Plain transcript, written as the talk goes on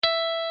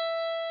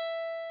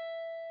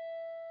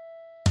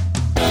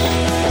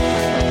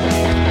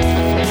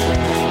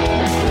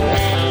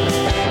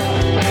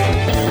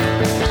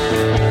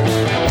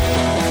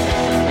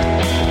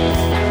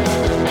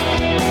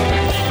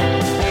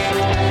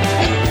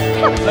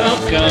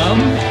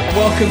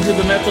Welcome to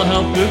the Mental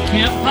Health Boot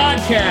Camp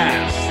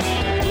Podcast.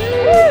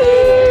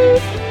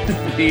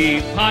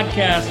 The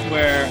podcast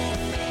where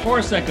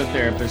four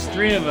psychotherapists,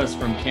 three of us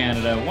from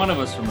Canada, one of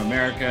us from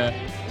America,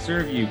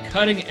 serve you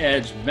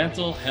cutting-edge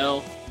mental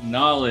health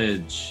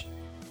knowledge.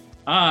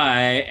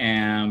 I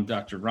am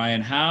Dr.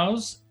 Ryan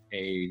Howes,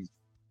 a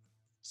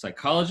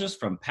psychologist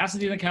from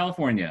Pasadena,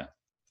 California.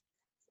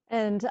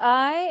 And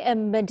I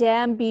am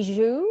Madame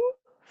Bijou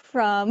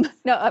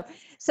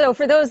so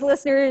for those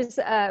listeners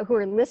who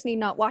are listening,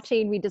 not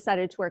watching, we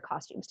decided to wear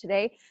costumes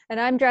today. And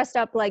I'm dressed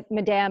up like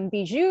Madame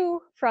Bijou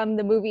from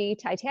the movie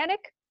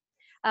Titanic.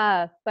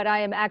 But I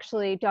am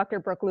actually Dr.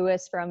 Brooke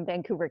Lewis from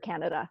Vancouver,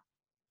 Canada.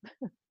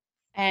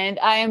 And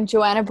I am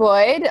Joanna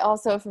Boyd,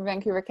 also from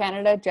Vancouver,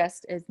 Canada,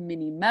 dressed as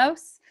Minnie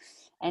Mouse.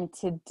 And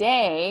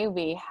today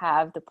we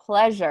have the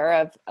pleasure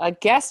of a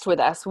guest with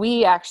us.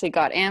 We actually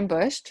got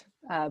ambushed,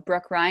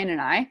 Brooke, Ryan,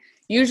 and I.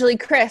 Usually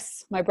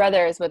Chris, my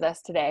brother, is with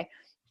us today.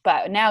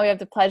 But now we have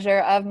the pleasure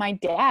of my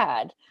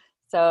dad.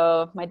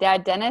 So my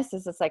dad, Dennis,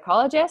 is a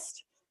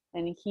psychologist.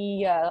 And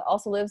he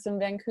also lives in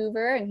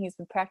Vancouver. And he's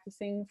been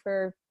practicing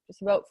for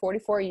just about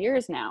 44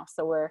 years now.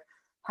 So we're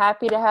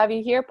happy to have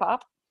you here,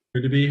 Pop.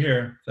 Good to be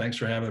here. Thanks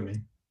for having me.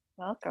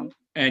 Welcome.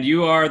 And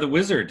you are the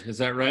wizard, is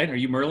that right? Are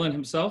you Merlin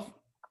himself?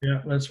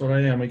 Yeah, that's what I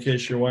am, in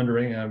case you're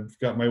wondering. I've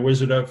got my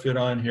wizard outfit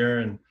on here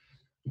and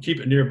keep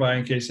it nearby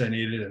in case I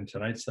need it, and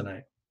tonight's the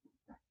night.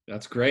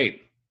 That's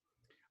great.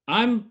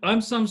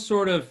 I'm some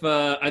sort of,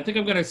 I think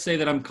I'm going to say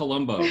that I'm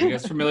Columbo. You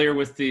guys familiar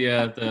with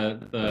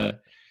the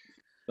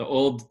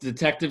old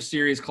detective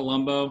series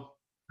Columbo?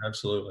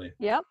 Absolutely.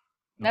 Yep.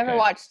 Never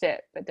watched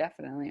it, but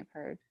definitely have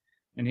heard.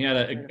 And he had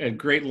a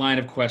great line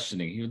of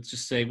questioning. He would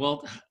just say,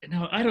 well,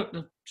 no, I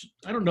don't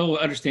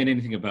understand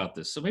anything about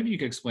this. So maybe you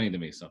could explain to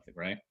me something,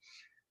 right?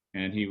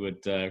 And he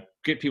would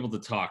get people to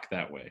talk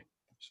that way,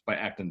 just by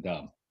acting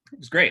dumb. It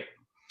was great.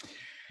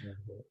 Yeah.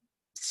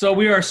 So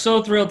we are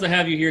so thrilled to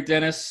have you here,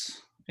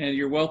 Dennis, and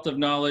your wealth of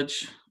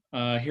knowledge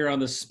here on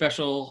this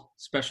special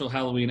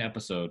Halloween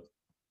episode.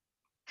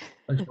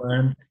 Thanks,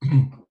 Brian.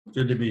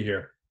 Good to be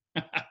here.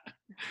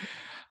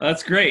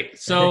 That's great.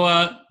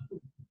 So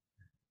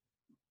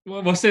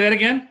we'll say that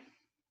again?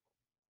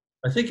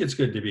 I think it's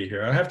good to be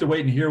here. I have to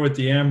wait and hear what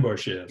the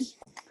ambush is.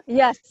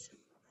 Yes.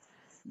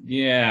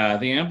 Yeah,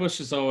 the ambush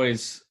is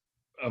always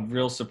a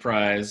real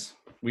surprise.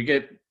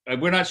 We're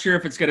not sure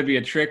if it's going to be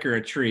a trick or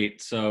a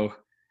treat, so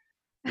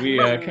we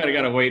kind of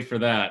got to wait for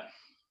that.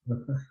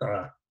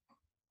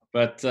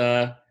 But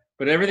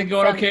everything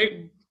going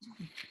okay?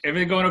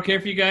 Everything going okay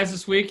for you guys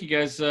this week? You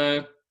guys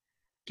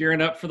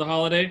gearing up for the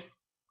holiday?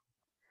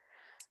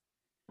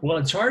 Well,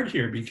 it's hard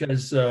here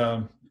because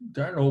darn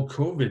old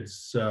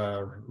COVID's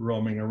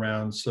roaming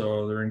around,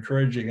 so they're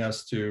encouraging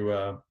us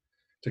to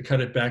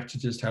cut it back to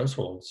just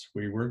households.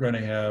 We were going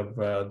to have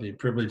the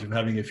privilege of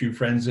having a few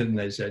friends in, and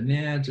they said,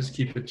 nah, just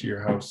keep it to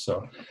your house.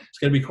 So it's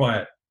going to be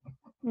quiet.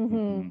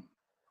 Mm-hmm.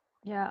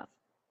 Yeah.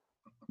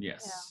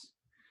 Yes.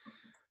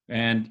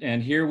 Yeah.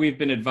 And here we've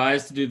been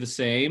advised to do the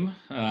same.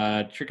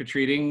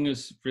 Trick-or-treating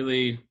is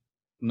really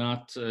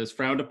not is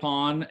frowned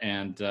upon,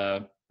 and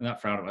not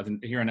frowned upon. I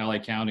think here in LA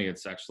County,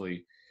 it's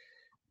actually,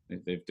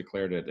 they've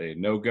declared it a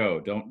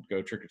no-go. Don't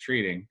go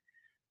trick-or-treating.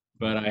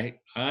 But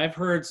I've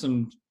heard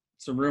some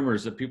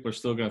rumors that people are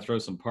still going to throw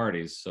some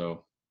parties.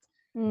 So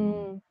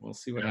we'll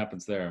see what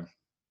happens there.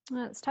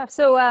 That's tough.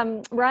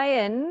 So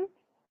Ryan,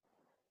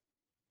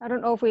 I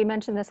don't know if we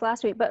mentioned this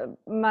last week, but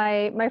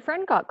my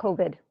friend got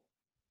COVID.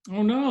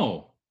 Oh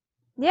no.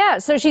 Yeah,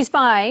 so she's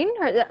fine.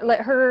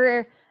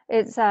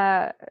 It's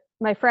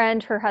my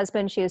friend, her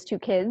husband, she has two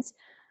kids.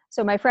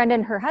 So my friend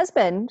and her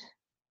husband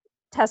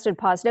tested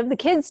positive. The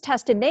kids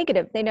tested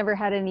negative. They never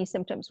had any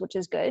symptoms, which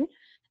is good.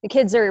 The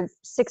kids are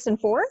 6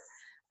 and 4.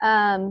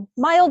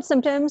 Mild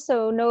symptoms,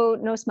 so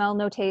no smell,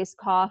 no taste,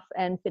 cough,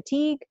 and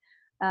fatigue.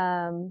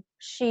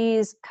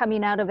 She's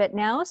coming out of it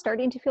now,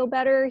 starting to feel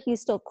better.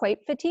 He's still quite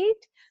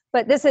fatigued,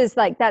 but that's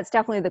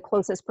definitely the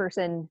closest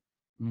person.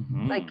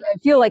 Mm-hmm. Like, I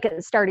feel like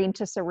it's starting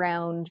to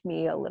surround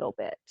me a little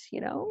bit,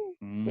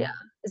 Mm-hmm. Yeah,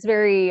 it's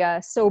very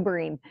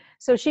sobering.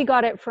 So she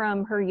got it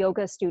from her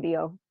yoga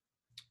studio.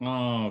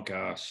 Oh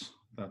gosh,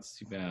 that's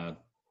too bad.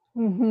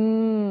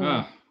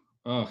 Mm-hmm.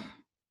 Oh.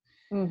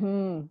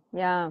 Mm-hmm.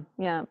 Yeah.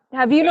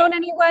 Have you known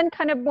anyone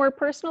kind of more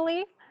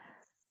personally?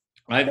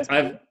 I've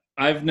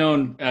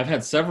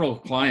had several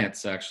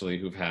clients actually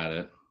who've had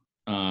it.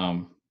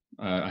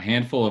 A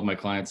handful of my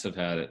clients have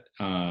had it.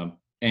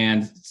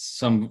 And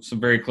some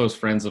very close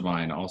friends of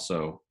mine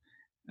also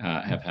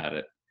have had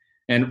it,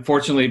 and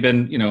fortunately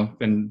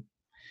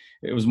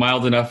it was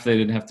mild enough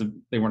they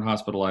weren't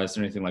hospitalized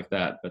or anything like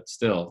that. But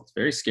still, it's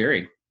very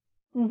scary.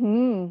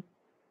 Mm-hmm.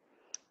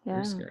 Yeah.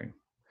 Very scary.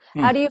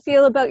 How do you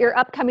feel about your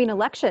upcoming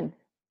election?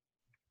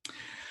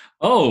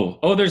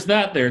 Oh, there's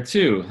that there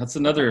too. That's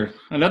another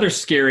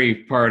scary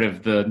part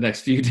of the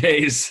next few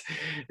days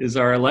is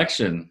our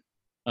election.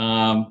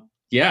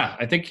 Yeah,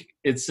 I think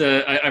it's.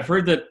 I've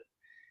heard that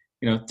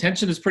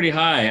tension is pretty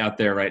high out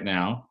there right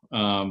now.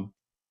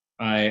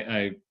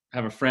 I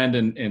have a friend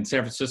in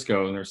San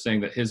Francisco, and they're saying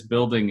that his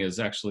building is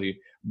actually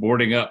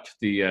boarding up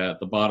the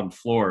bottom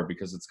floor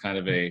because it's kind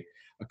of a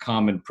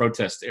common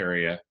protest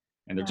area,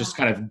 and they're just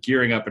kind of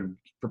gearing up and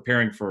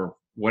preparing for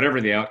whatever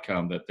the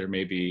outcome, that there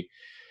may be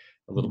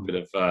a little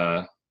bit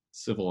of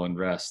civil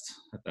unrest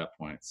at that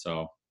point.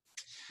 So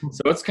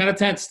it's kind of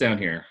tense down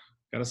here,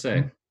 gotta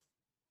say.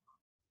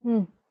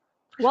 Well,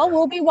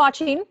 we'll be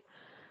watching.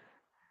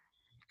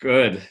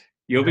 Good.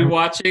 You'll be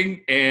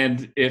watching,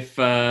 and if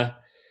a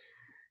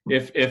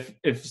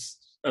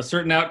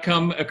certain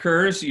outcome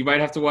occurs, you might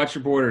have to watch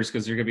your borders,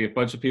 because there's going to be a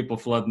bunch of people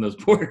flooding those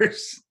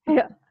borders.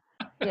 Yeah.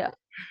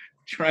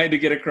 Trying to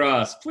get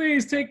across.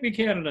 Please take me,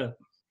 Canada.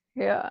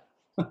 Yeah.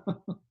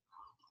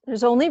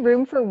 There's only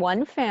room for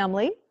one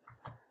family.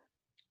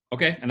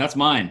 Okay, and that's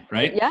mine,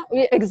 right? Yeah,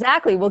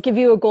 exactly. We'll give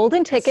you a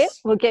golden ticket.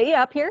 Yes. We'll get you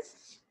up here.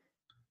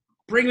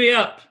 Bring me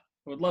up.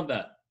 I would love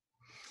that.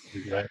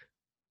 Okay.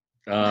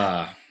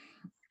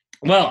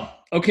 Well,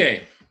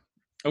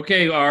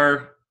 okay.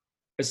 Our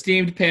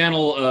esteemed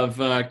panel of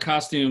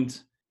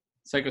costumed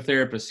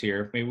psychotherapists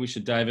here. Maybe we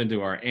should dive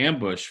into our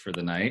ambush for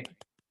the night.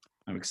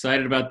 I'm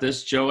excited about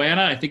this.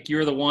 Joanna, I think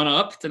you're the one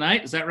up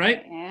tonight. Is that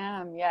right? I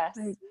am, yes.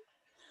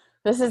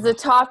 This is a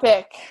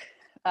topic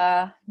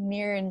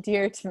near and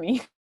dear to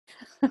me.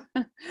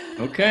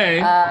 Okay.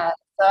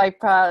 So I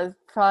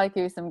probably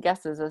give you some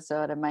guesses as to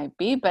what it might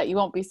be, but you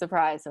won't be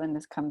surprised when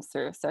this comes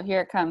through. So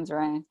here it comes,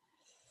 Ryan.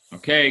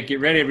 Okay, get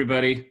ready,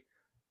 everybody.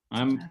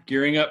 I'm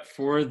gearing up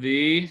for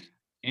the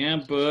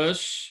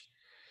ambush.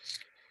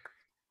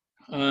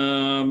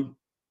 I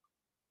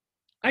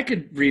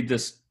could read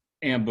this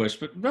ambush,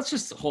 but let's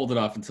just hold it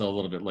off until a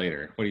little bit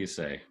later. What do you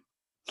say?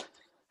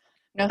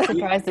 No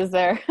surprises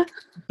there.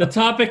 The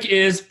topic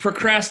is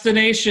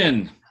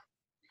procrastination.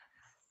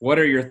 What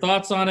are your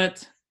thoughts on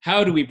it?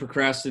 How do we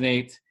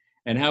procrastinate?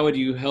 And how would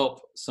you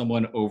help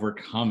someone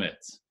overcome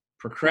it?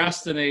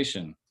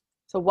 Procrastination.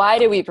 So why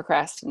do we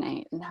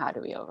procrastinate and how do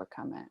we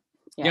overcome it?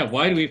 Yeah,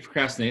 why do we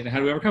procrastinate and how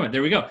do we overcome it?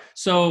 There we go.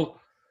 So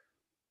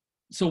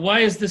why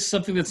is this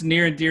something that's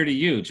near and dear to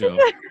you, Joe?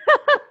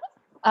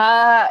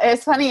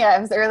 It's funny. I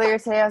was earlier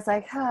today, I was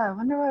like, I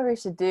wonder what we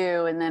should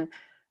do. And then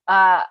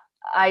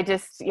I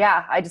just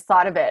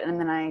thought of it. And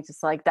then I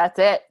just like, that's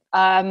it.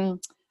 I'm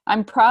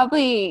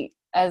probably,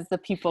 as the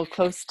people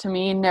close to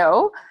me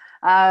know,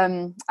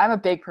 I'm a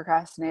big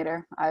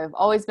procrastinator. I've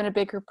always been a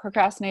big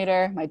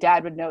procrastinator. My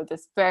dad would know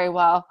this very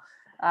well.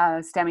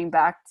 Stemming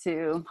back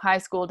to high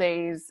school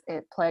days,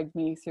 it plagued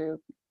me through,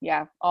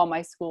 all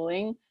my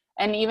schooling.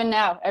 And even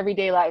now,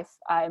 everyday life,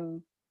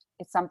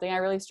 it's something I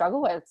really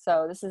struggle with.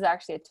 So this is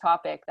actually a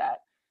topic that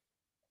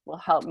will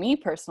help me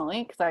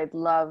personally, because I'd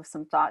love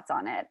some thoughts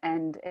on it.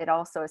 And it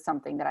also is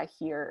something that I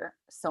hear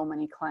so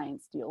many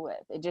clients deal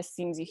with. It just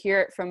seems you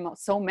hear it from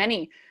so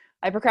many.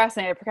 I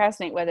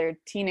procrastinate, whether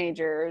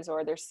teenagers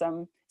or it's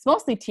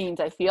mostly teens,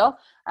 I feel,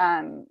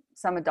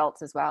 some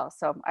adults as well.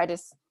 So I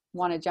just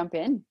want to jump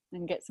in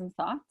and get some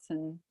thoughts.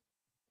 And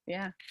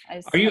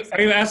are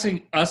you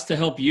asking us to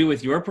help you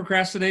with your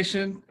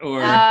procrastination,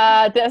 or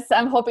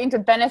I'm hoping to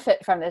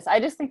benefit from this? I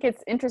just think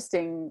it's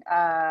interesting.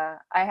 I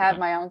have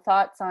my own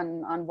thoughts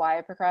on why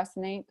I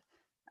procrastinate.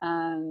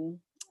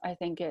 I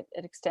think it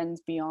extends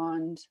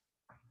beyond.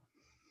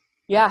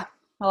 A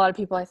lot of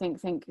people I think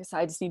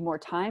I just need more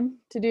time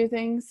to do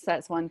things.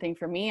 That's one thing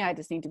for me. I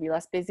just need to be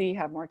less busy,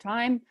 have more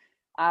time.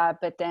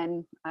 But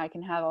then I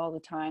can have all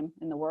the time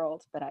in the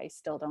world, but I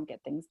still don't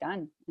get things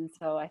done. And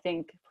so I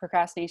think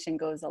procrastination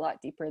goes a lot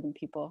deeper than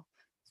people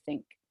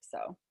think.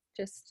 So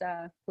just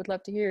would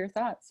love to hear your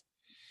thoughts.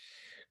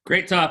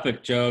 Great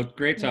topic, Joe.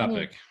 Great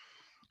topic.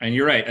 Mm-hmm. And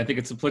you're right. I think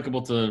it's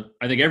applicable to,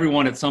 I think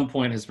everyone at some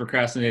point has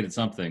procrastinated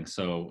something.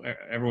 So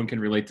everyone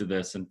can relate to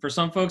this. And for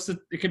some folks,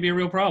 it could be a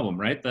real problem,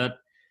 right? That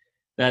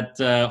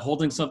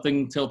holding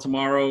something till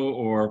tomorrow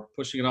or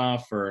pushing it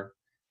off, or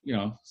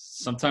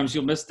sometimes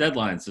you'll miss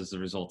deadlines as a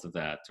result of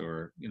that,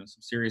 or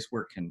some serious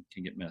work can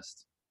get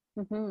missed.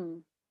 Mm-hmm.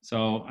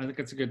 So I think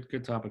it's a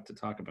good topic to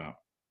talk about.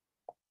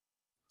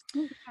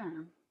 Yeah.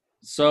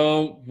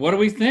 So what do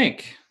we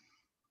think?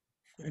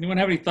 Anyone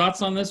have any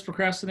thoughts on this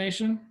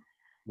procrastination?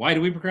 Why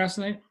do we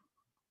procrastinate?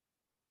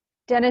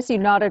 Dennis, you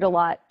nodded a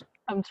lot.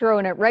 I'm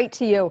throwing it right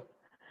to you.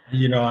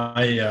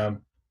 I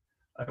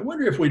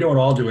wonder if we don't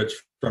all do it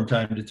from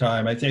time to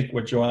time. I think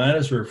what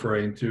Joanna's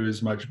referring to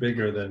is much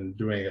bigger than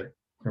doing it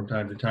from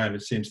time to time.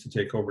 It seems to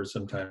take over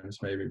sometimes,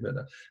 maybe. But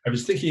I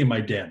was thinking of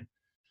my den,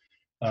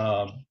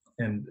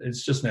 and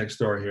it's just next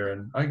door here.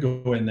 And I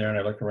go in there and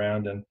I look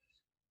around, and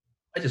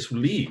I just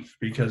leave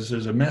because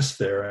there's a mess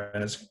there,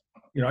 and it's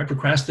I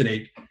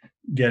procrastinate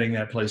getting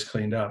that place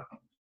cleaned up.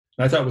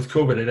 And I thought with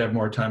COVID I'd have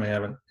more time. I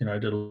haven't. I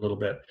did a little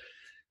bit,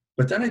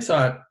 but then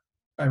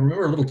I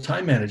remember a little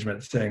time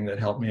management thing that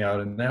helped me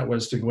out, and that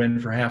was to go in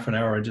for half an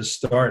hour and just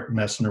start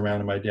messing around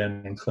in my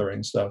den and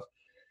clearing stuff.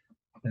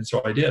 And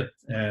so I did,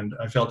 and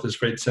I felt this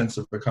great sense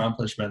of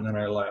accomplishment, and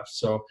then I left.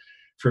 So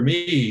for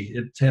me,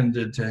 it tends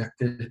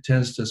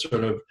to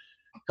sort of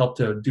help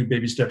to do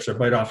baby steps or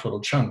bite off little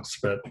chunks,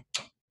 but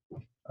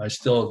I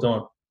still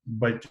don't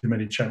bite too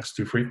many chunks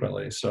too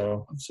frequently.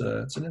 So it's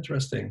an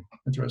interesting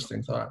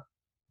thought.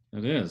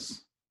 It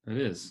is. It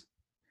is.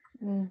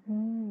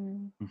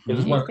 Mm-hmm. There's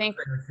Do you one think?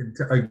 thing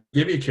I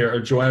give you,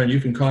 Joanna, and you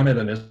can comment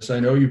on this. I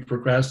know you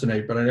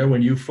procrastinate, but I know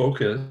when you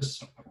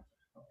focus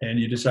and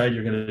you decide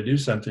you're going to do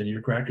something,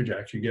 you're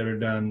crackerjack. You get it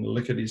done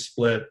lickety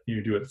split.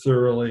 You do it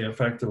thoroughly,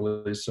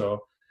 effectively. So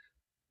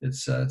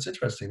it's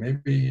interesting.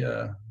 Maybe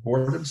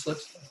boredom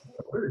slips.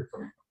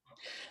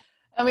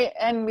 I mean,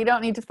 and we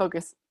don't need to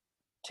focus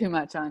too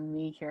much on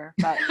me here,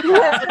 but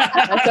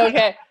that's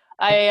okay.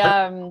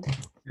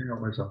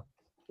 Myself.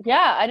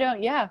 Yeah, I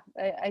don't. Yeah,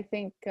 I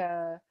think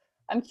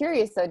I'm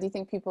curious though. Do you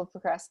think people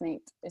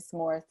procrastinate? It's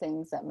more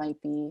things that might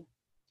be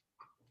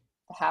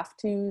have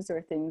tos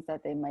or things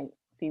that they might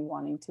be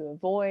wanting to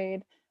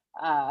avoid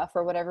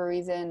for whatever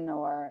reason,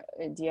 or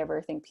do you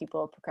ever think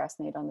people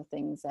procrastinate on the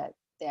things that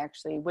they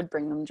actually would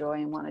bring them joy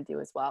and want to do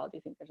as well? Do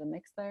you think there's a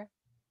mix there?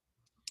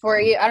 Or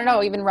I don't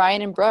know, even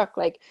Ryan and Brooke,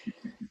 like,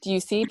 do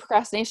you see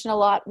procrastination a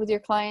lot with your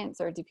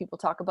clients, or do people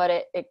talk about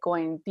it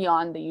going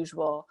beyond the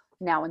usual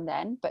now and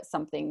then, but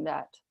something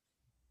that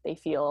they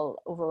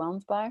feel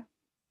overwhelmed by?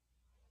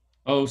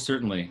 Oh,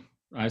 certainly.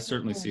 I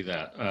certainly see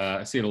that.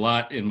 I see it a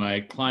lot in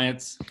my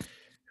clients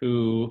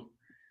who,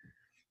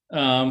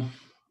 gosh,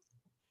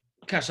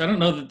 I don't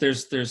know that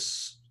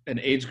there's an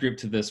age group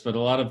to this, but a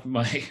lot of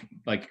my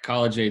like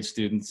college age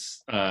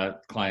students,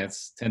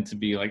 clients tend to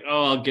be like,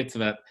 oh, I'll get to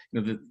that,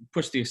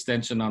 push the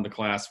extension on the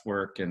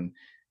classwork and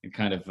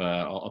kind of,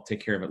 I'll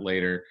take care of it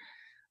later.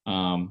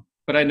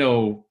 But I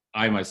know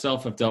I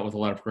myself have dealt with a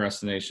lot of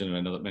procrastination, and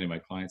I know that many of my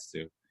clients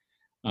do.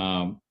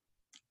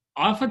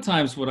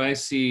 Oftentimes what I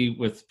see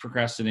with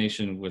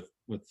procrastination with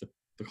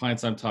the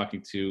clients I'm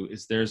talking to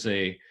is there's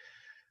a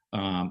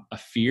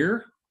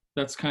fear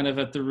that's kind of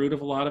at the root of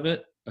a lot of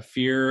it, a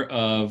fear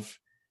of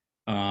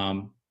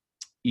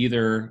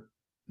either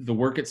the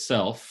work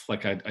itself,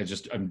 like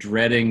I'm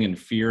dreading and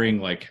fearing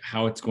like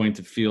how it's going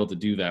to feel to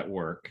do that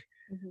work.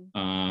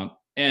 Mm-hmm.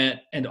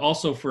 And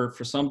also for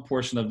some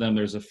portion of them,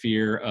 there's a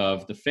fear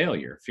of the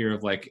fear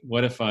of like,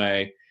 what if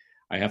I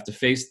have to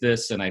face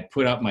this and I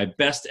put out my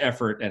best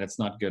effort and it's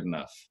not good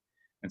enough.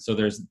 And so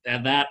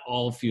that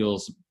all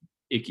feels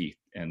icky,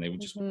 and they would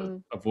just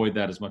avoid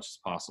that as much as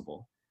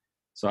possible.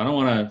 So I don't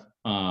want to,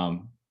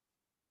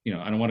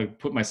 I don't want to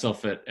put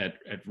myself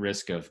at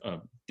risk of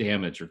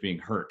damage or being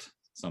hurt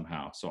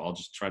somehow. So I'll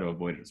just try to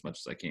avoid it as much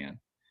as I can.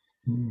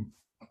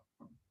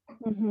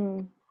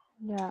 Mm-hmm.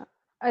 Yeah,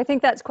 I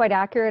think that's quite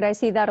accurate. I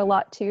see that a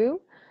lot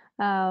too,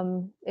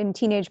 in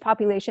teenage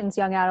populations,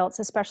 young adults,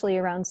 especially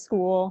around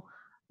school,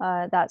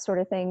 that sort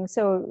of thing.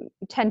 So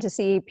you tend to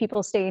see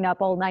people staying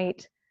up all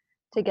night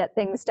to get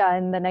things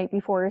done the night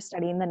before,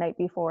 studying the night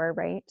before,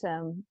 right?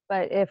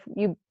 But if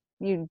you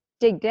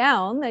dig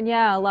down, then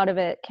yeah, a lot of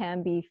it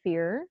can be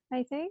fear,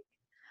 I think.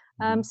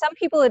 Some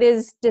people it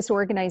is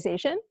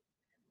disorganization,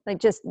 like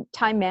just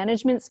time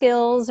management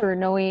skills, or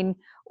knowing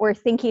or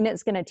thinking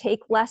it's going to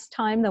take less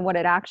time than what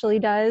it actually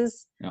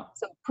does. Yeah.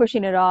 So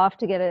pushing it off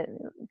to get it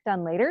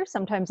done later.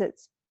 Sometimes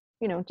it's,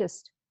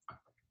 just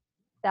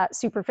that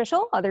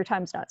superficial, other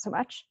times not so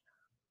much.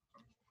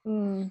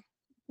 I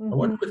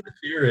wonder with the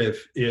fear,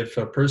 if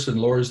a person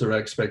lowers their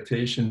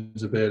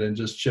expectations a bit and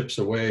just chips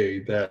away,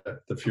 that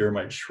the fear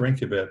might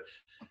shrink a bit.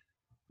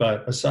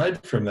 But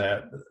aside from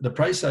that, the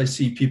price I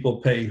see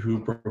people pay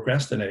who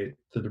procrastinate,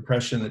 the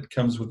depression that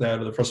comes with that,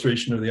 or the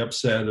frustration or the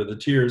upset or the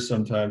tears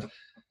sometimes,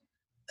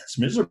 that's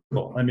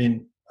miserable. I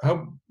mean,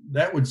 how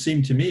that would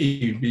seem to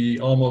me be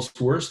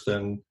almost worse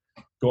than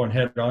going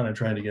head on and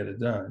trying to get it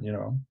done,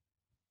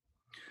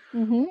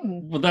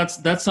 Mm-hmm. Well,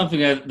 that's something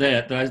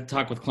that I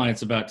talk with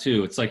clients about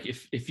too. It's like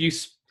if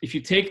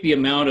you take the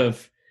amount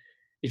of,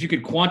 if you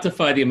could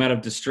quantify the amount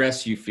of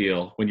distress you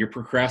feel when you're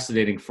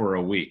procrastinating for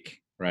a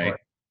week, right?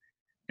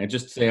 And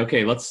just say,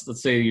 okay, let's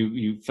say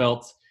you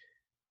felt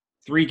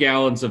 3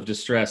 gallons of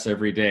distress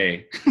every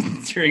day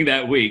during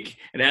that week,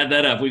 and add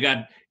that up. We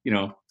got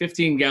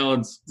 15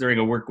 gallons during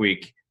a work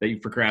week that you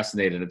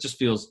procrastinated. It just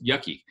feels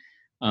yucky.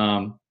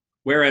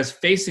 Whereas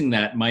facing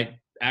that might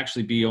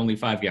actually be only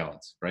 5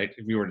 gallons, right?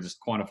 If you were to just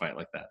quantify it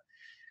like that.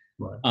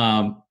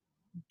 Right.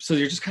 So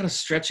you're just kind of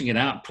stretching it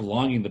out,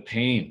 prolonging the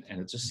pain, and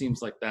it just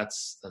seems like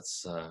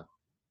it's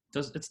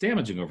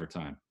damaging over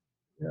time.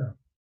 Yeah.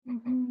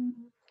 Mm-hmm.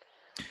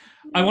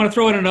 I want to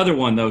throw in another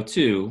one though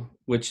too,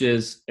 which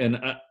is, and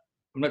I'm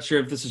not sure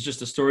if this is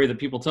just a story that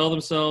people tell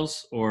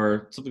themselves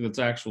or something that's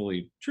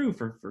actually true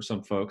for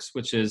some folks,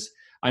 which is,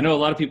 I know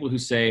a lot of people who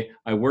say,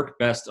 I work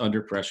best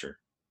under pressure,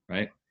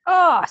 right?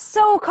 Oh,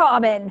 so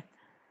common.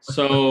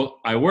 So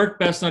I work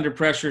best under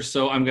pressure,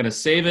 so I'm going to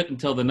save it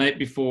until the night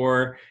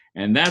before,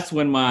 and that's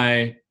when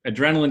my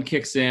adrenaline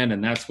kicks in,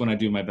 and that's when I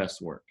do my best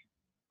work.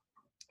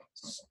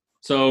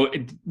 So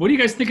what do you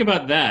guys think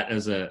about that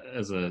is that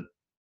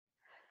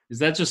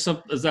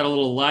a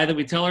little lie that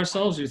we tell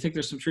ourselves, or do you think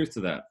there's some truth to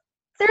that?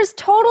 There's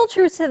total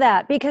truth to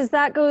that, because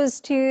that goes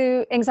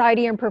to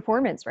anxiety and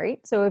performance, right?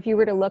 So if you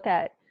were to look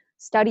at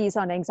studies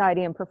on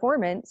anxiety and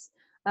performance,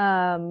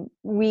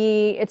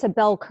 it's a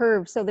bell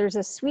curve. So there's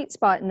a sweet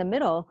spot in the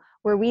middle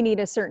where we need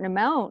a certain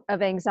amount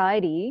of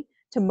anxiety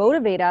to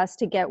motivate us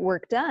to get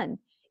work done.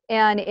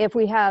 And if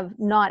we have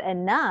not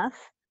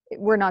enough,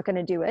 we're not going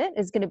to do it.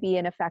 It's going to be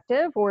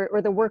ineffective,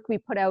 or the work we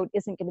put out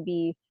isn't going to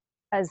be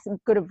as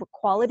good of a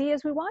quality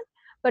as we want.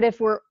 But if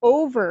we're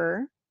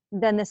over,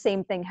 then the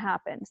same thing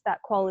happens.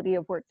 That quality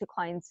of work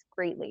declines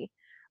greatly,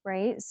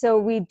 right? So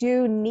we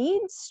do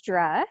need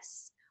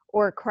stress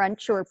or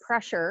crunch or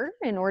pressure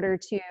in order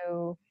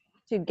to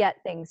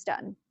get things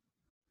done.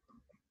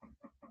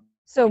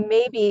 So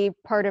maybe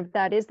part of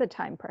that is the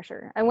time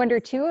pressure. I wonder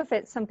too if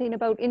it's something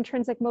about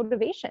intrinsic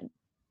motivation.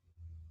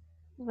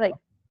 Like,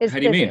 is How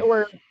do you this mean? or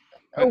What do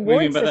you award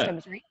mean by that?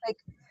 systems, right?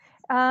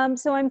 Like,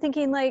 so I'm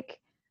thinking like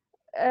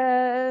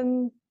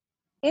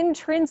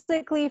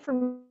intrinsically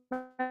from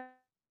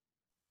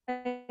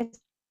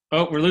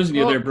Oh, we're losing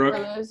you there, Brooke.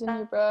 We're losing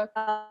you, Brooke.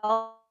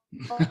 I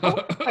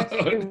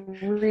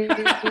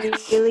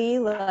really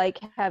like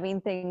having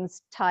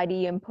things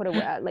tidy and put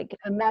away, like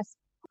a mess.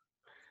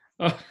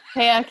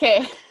 Hey,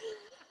 okay.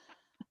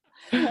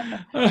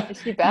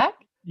 Is she back?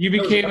 You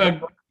became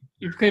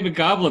a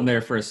goblin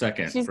there for a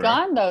second. She's Brooke.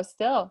 gone though,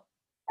 still.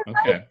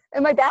 Okay.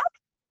 Am I back?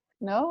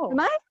 No. Am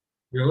I?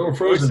 You're a little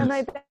frozen. Am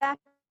I back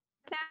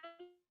now?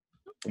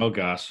 Oh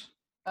gosh.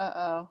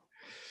 Uh-oh.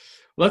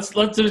 Let's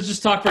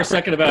just talk for a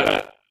second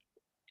about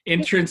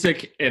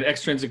intrinsic and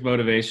extrinsic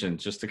motivation,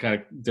 just to kind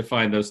of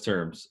define those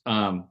terms.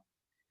 When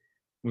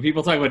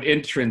people talk about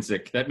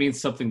intrinsic, that means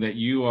something that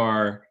you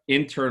are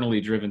internally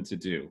driven to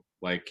do.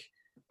 Like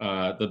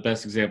the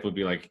best example would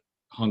be like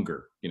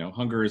hunger. You know,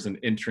 hunger is an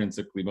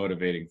intrinsically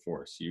motivating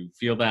force. You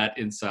feel that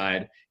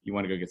inside, you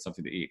want to go get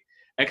something to eat.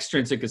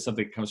 Extrinsic is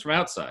something that comes from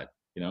outside.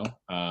 You know,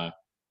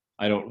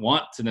 I don't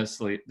want to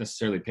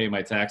necessarily pay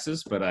my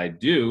taxes, but I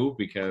do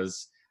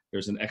because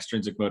there's an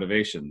extrinsic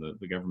motivation.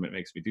 The government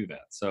makes me do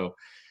that. So,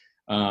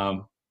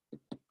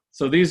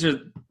 so these are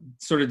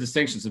sort of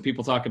distinctions. And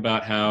people talk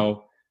about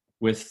how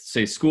with,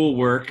 say,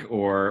 schoolwork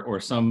or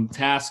some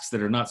tasks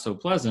that are not so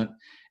pleasant,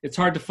 it's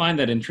hard to find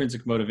that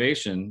intrinsic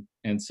motivation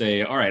and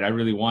say, all right, I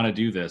really want to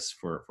do this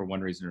for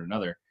one reason or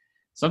another.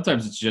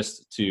 Sometimes it's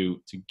just to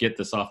get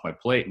this off my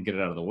plate and get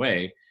it out of the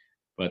way.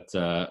 But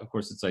of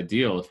course, it's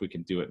ideal if we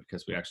can do it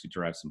because we actually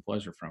derive some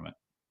pleasure from it.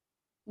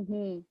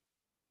 Mm-hmm.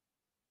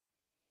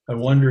 I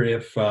wonder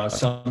if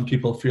some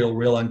people feel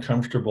real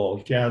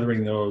uncomfortable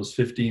gathering those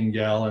 15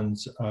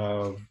 gallons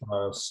of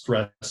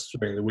stress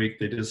during the week.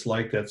 They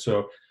dislike that.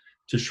 So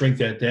to shrink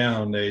that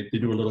down, they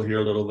do a little here,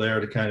 a little there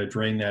to kind of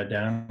drain that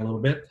down a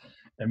little bit.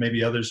 And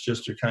maybe others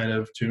just are kind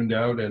of tuned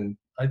out. And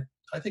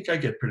I think I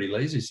get pretty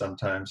lazy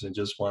sometimes and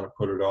just want to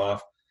put it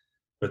off.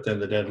 But then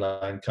the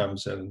deadline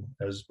comes, and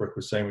as Brooke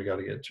was saying, we got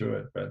to get to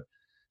it. But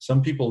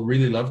some people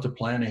really love to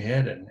plan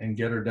ahead and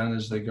get her done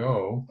as they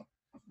go.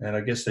 And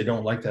I guess they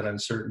don't like that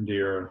uncertainty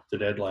or the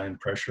deadline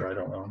pressure. I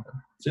don't know.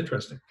 It's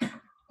interesting.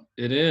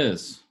 It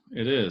is.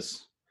 It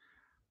is.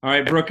 All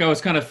right, Brooke, I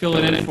was kind of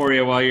filling in for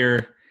you while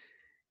your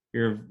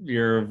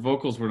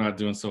vocals were not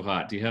doing so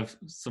hot. Do you have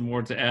some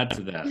more to add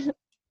to that?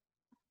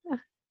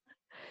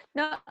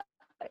 No.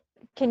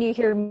 Can you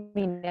hear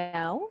me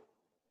now?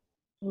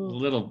 A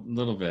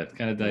little bit,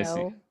 kind of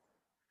dicey.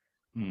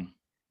 No.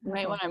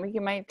 We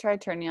might try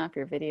turning off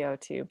your video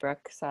too,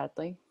 Brooke,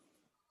 sadly.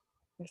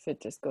 If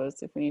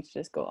we need to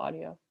just go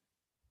audio.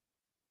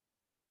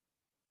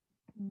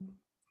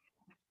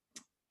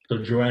 So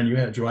Joanna, you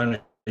have a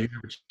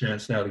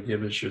chance now to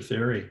give us your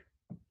theory.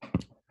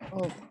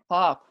 Oh,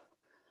 Pop.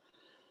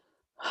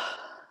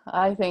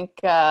 I think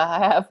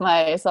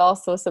it's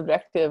also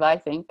subjective, I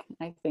think.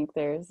 I think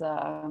there's,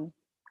 I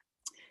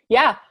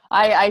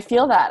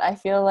feel that. I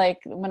feel like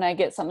when I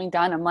get something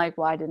done, I'm like,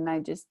 why didn't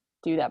I just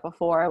do that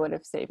before? I would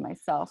have saved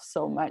myself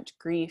so much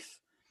grief.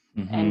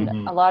 Mm-hmm.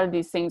 And a lot of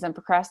these things I'm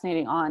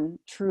procrastinating on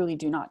truly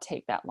do not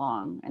take that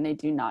long, and they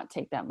do not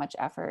take that much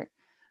effort.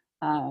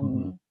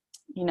 You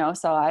know,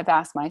 so I've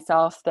asked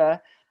myself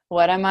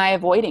what am I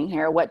avoiding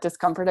here? What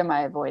discomfort am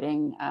I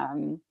avoiding?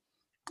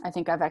 I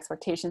think I have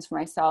expectations for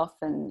myself,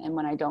 and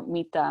when I don't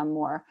meet them,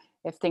 or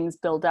if things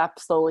build up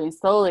slowly,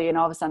 and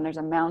all of a sudden there's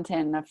a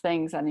mountain of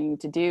things that I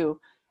need to do,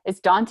 it's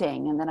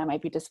daunting, and then I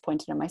might be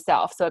disappointed in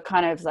myself. So it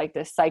kind of is like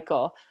this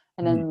cycle,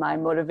 and then my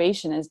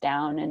motivation is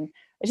down, and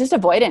it's just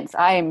avoidance.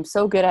 I am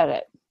so good at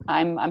it.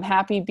 I'm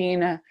happy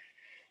being a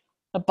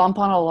bump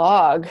on a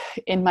log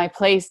in my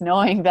place,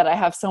 knowing that I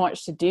have so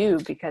much to do,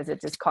 because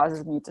it just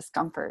causes me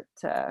discomfort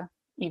to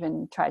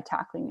even try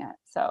tackling it.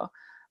 So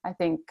I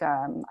think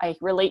I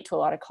relate to a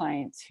lot of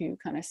clients who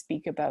kind of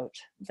speak about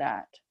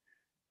that.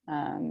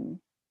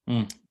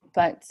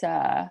 But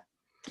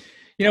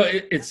you know,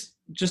 it's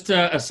just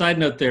a side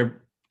note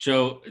there,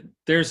 Joe.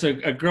 There's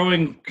a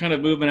growing kind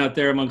of movement out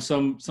there among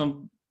some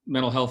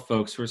mental health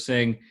folks who are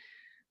saying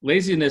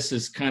laziness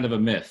is kind of a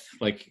myth.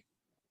 Like,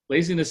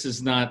 laziness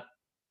is not.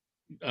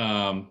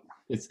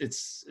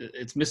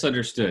 It's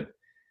misunderstood.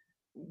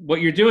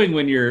 What you're doing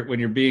when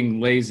you're being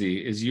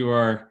lazy is you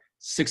are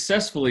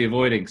successfully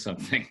avoiding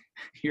something.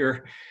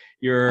 You're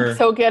I'm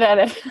so good at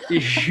it.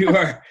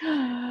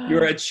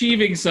 you're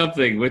achieving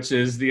something, which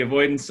is the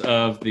avoidance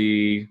of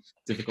the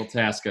difficult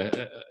task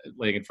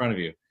laying in front of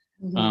you.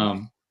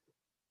 Mhm.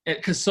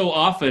 Because so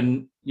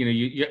often,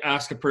 you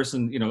ask a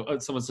person,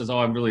 someone says, "Oh,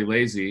 I'm really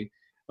lazy."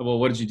 Well,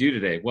 what did you do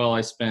today? Well,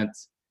 I spent,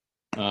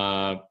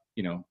 uh,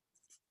 you know,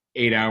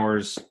 8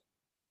 hours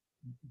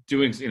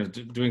doing,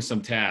 doing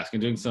some task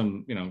and doing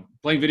some,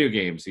 playing video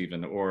games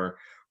even, or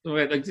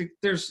like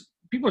there's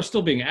people are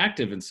still being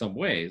active in some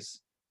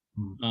ways.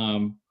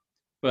 Um,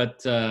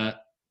 but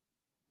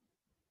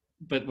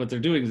what they're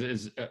doing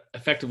is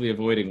effectively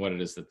avoiding what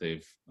it is that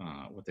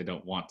what they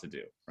don't want to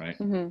do, right?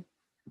 Mhm.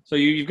 So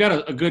you've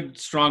got a good,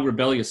 strong,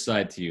 rebellious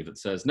side to you that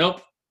says,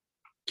 "Nope,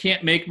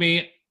 can't make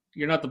me.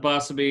 You're not the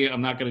boss of me.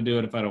 I'm not going to do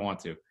it if I don't want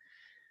to."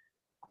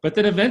 But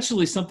then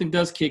eventually something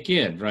does kick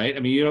in, right? I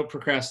mean, you don't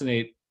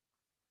procrastinate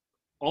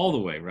all the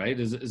way, right?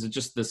 Is it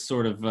just this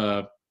sort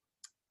of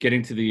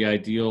getting to the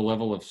ideal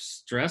level of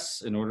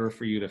stress in order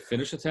for you to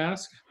finish a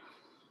task?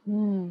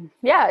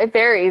 Yeah, it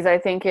varies. I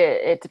think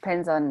it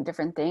depends on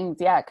different things.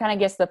 Yeah, it kind of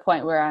gets to the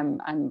point where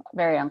I'm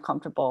very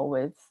uncomfortable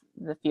with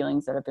the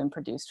feelings that have been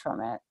produced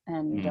from it,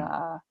 and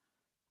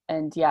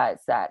yeah,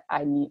 it's that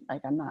I'm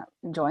not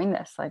enjoying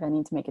this. Like I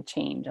need to make a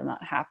change. I'm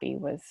not happy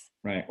with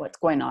Right. what's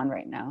going on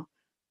right now.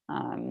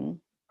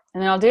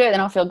 And then I'll do it,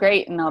 and I'll feel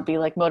great, and I'll be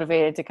like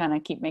motivated to kind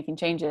of keep making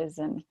changes.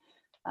 And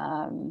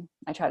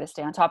I try to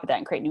stay on top of that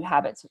and create new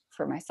habits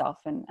for myself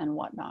and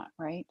whatnot.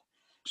 Right.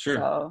 Sure.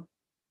 So.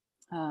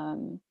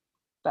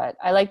 But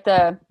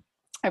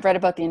I've read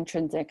about the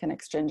intrinsic and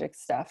extrinsic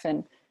stuff.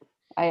 And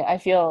I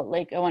feel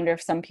like, I wonder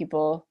if some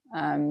people,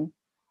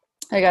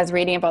 like I was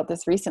reading about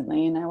this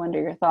recently, and I wonder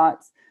your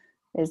thoughts,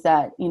 is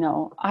that,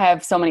 I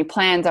have so many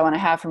plans I want to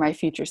have for my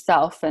future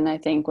self. And I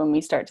think when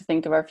we start to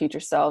think of our future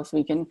selves,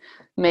 we can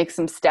make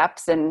some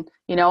steps and,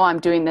 I'm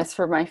doing this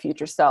for my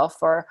future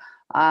self, or,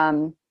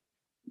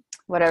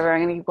 whatever,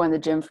 I'm going to keep going to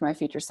the gym for my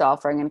future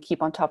self, or I'm going to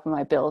keep on top of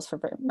my bills for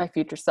my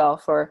future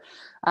self, or,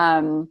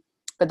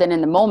 but then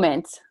in the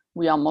moment,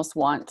 we almost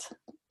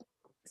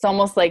it's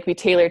almost like we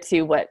tailor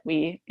to what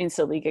we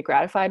instantly get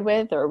gratified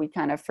with, or we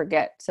kind of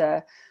forget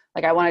to,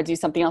 like, I want to do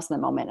something else in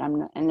the moment.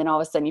 And then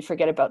all of a sudden you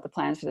forget about the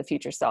plans for the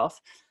future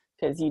self,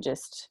 because in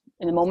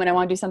the moment, I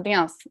want to do something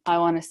else. I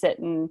want to sit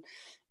and,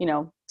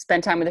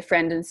 spend time with a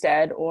friend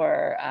instead,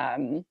 or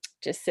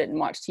just sit and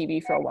watch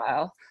TV for a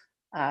while.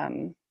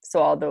 So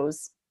all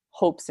those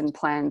hopes and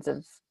plans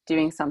of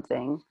doing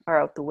something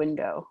are out the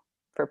window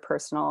for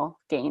personal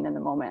gain in the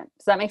moment.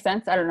 Does that make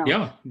sense? I don't know.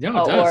 Yeah,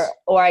 it does.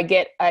 Or I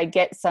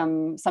get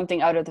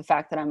something out of the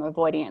fact that I'm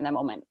avoiding it in that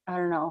moment. I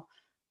don't know.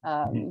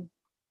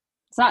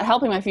 It's not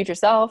helping my future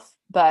self,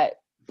 but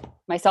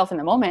myself in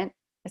the moment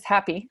is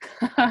happy.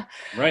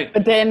 Right.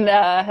 But then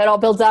it all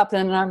builds up,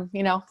 and I'm,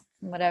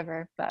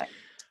 whatever. But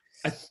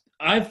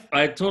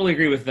I totally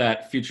agree with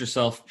that future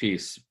self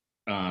piece,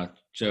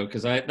 Joe,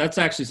 because that's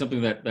actually something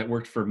that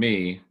worked for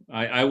me.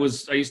 I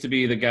used to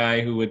be the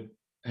guy who would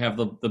have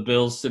the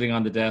bills sitting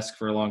on the desk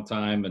for a long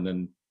time, and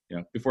then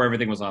before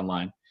everything was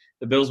online,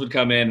 the bills would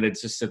come in and they'd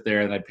just sit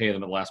there, and I'd pay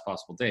them at the last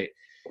possible date.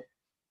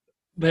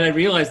 But I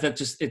realized that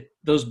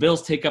those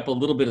bills take up a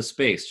little bit of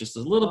space, just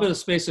a little bit of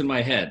space in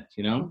my head.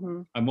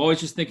 Mm-hmm. I'm always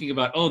just thinking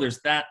about, there's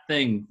that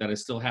thing that I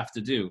still have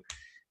to do,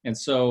 and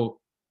so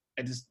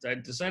I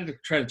decided to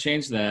try to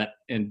change that,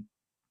 and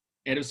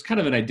it was kind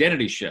of an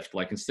identity shift.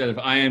 Like, instead of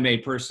I am a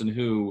person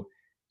who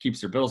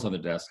keeps their bills on the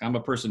desk, I'm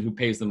a person who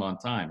pays them on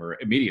time or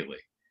immediately.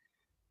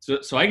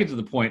 So I get to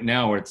the point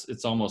now where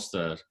it's almost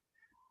a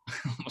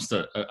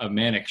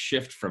manic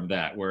shift from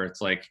that, where it's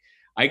like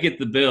I get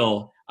the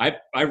bill,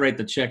 I write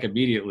the check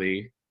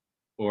immediately,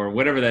 or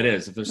whatever that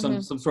is. If there's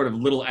some sort of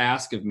little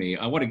ask of me,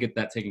 I want to get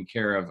that taken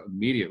care of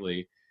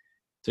immediately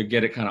to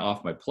get it kind of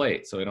off my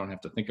plate, so I don't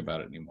have to think about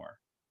it anymore.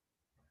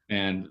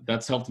 And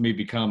that's helped me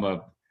become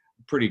a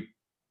pretty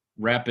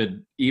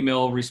rapid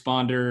email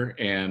responder,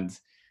 and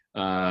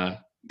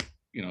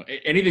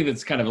anything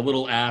that's kind of a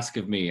little ask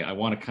of me, I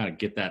want to kind of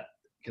get that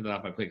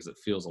off my plate, because it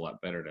feels a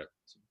lot better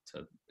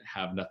to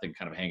have nothing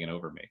kind of hanging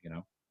over me.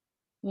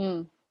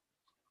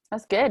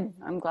 That's good.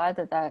 I'm glad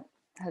that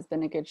has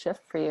been a good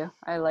shift for you.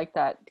 I like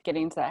that,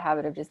 getting into that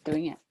habit of just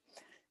doing it,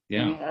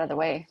 getting it out of the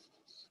way.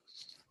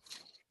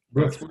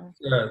 Brooke,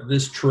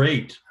 this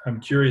trait, I'm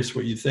curious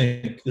what you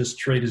think. This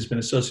trait has been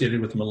associated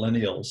with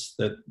millennials,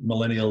 that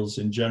millennials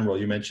in general,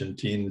 you mentioned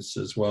teens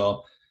as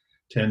well,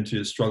 tend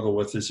to struggle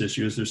with this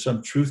issue. Is there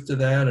some truth to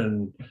that?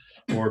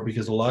 Or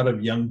because a lot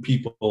of young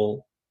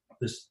people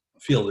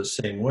feel the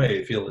same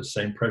way, feel the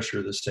same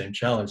pressure, the same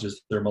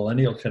challenges, their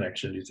millennial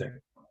connection, do you think?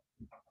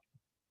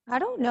 I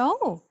don't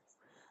know.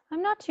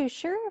 I'm not too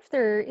sure if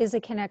there is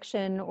a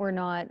connection or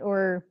not,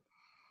 or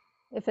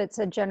if it's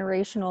a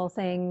generational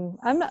thing.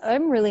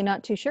 I'm really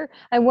not too sure.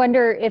 I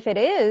wonder if it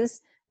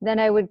is, then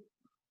I would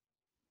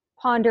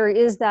ponder,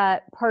 is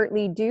that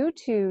partly due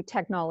to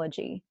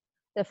technology?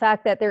 The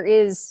fact that there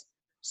is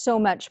so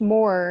much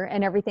more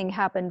and everything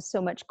happens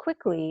so much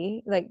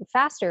quickly, like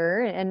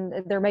faster, and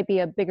there might be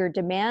a bigger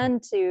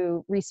demand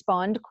to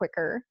respond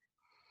quicker.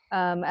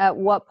 At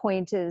what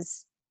point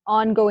is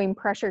ongoing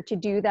pressure to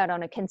do that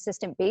on a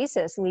consistent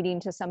basis, leading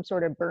to some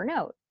sort of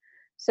burnout.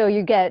 So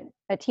you get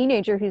a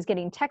teenager who's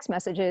getting text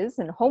messages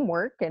and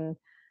homework and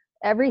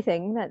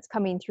everything that's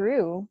coming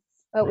through.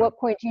 At what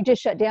point do you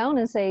just shut down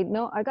and say,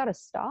 no, I got to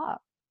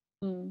stop?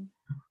 Mm.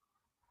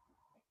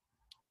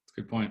 That's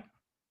a good point.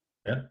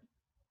 Yeah.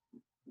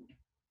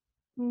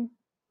 Hmm.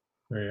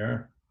 There you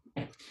are.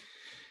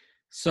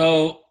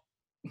 So,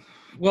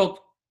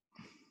 well,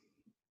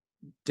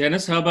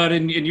 Dennis, how about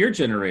in your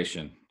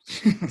generation?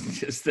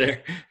 Is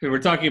there? We're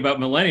talking about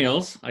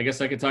millennials. I guess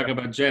I could talk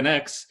about Gen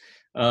X.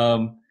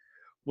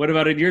 What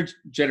about in your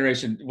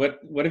generation? What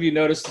have you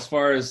noticed as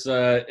far as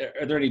are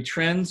there any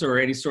trends or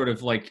any sort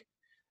of like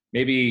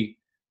maybe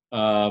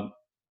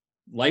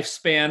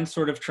lifespan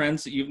sort of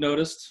trends that you've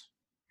noticed?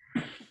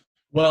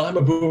 Well, I'm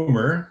a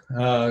boomer,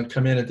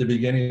 come in at the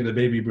beginning of the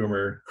baby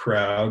boomer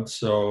crowd.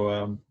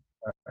 So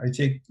I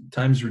think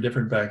times were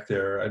different back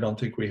there. I don't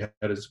think we had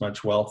as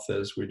much wealth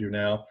as we do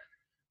now.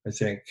 I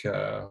think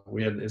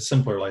we had a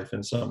simpler life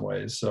in some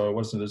ways. So it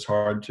wasn't as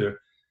hard to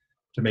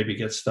maybe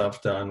get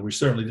stuff done. We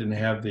certainly didn't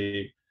have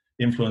the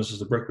influences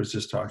that Brooke was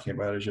just talking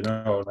about. As you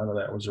know, none of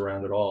that was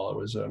around at all. It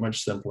was a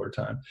much simpler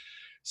time.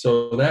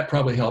 So that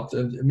probably helped.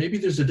 And maybe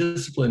there's a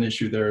discipline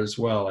issue there as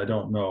well. I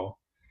don't know.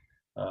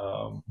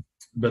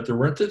 But there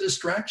weren't the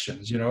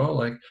distractions,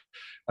 like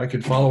I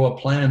could follow a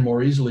plan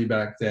more easily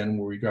back then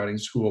regarding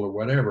school or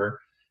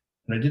whatever.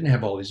 And I didn't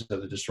have all these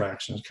other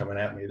distractions coming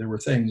at me. There were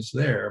things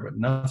there, but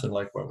nothing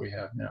like what we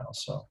have now.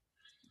 So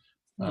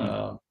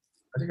I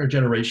think our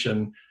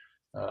generation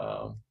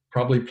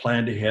probably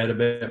planned ahead a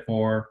bit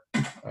more,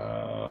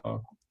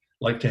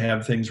 like to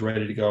have things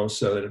ready to go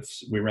so that if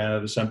we ran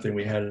out of something,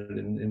 we had it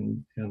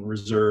in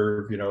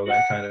reserve,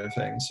 that kind of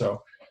thing.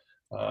 So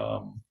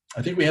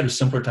I think we had a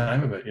simpler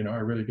time of it, I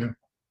really do.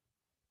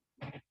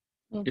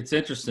 It's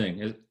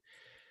interesting.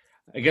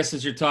 I guess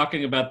as you're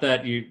talking about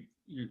that,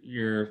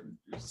 you're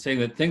saying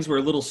that things were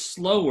a little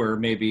slower,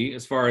 maybe,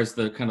 as far as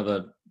the kind of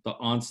the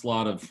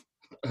onslaught of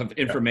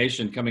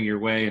information coming your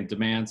way and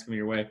demands coming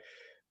your way.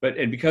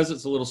 And because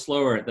it's a little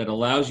slower, that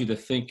allows you to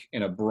think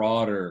in a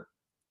broader,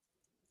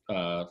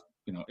 you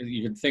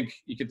can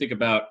think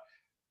about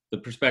the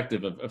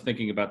perspective of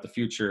thinking about the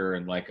future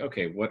and like,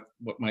 okay, what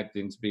might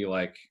things be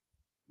like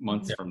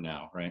months from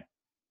now, right?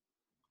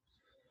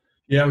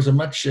 Yeah,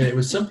 it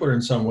was simpler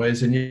in some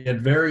ways, and yet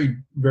very,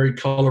 very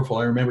colorful.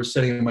 I remember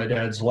sitting in my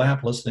dad's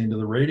lap listening to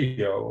the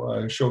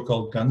radio. A show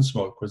called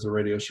Gunsmoke was the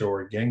radio show,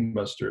 or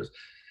Gangbusters.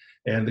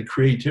 And the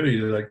creativity,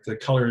 like the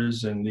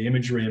colors and the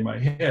imagery in my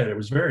head, it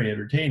was very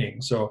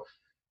entertaining. So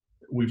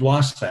we've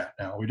lost that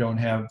now. We don't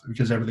have,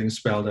 because everything's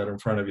spelled out in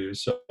front of you.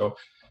 So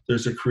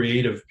there's a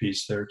creative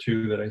piece there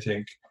too that I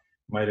think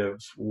might have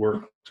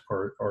worked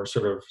or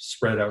sort of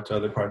spread out to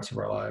other parts of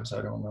our lives.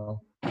 I don't know.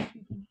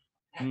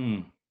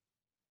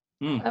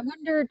 I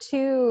wonder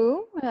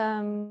too,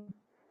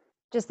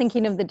 just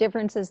thinking of the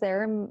differences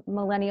there,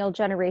 millennial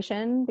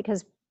generation,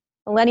 because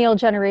millennial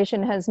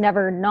generation has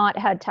never not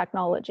had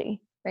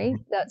technology, right?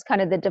 That's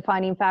kind of the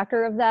defining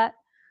factor of that,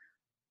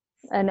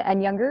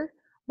 and younger.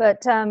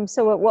 But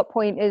so at what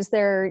point is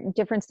there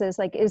differences?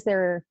 Like, is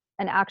there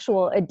an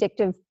actual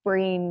addictive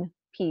brain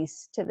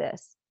piece to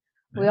this?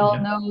 We all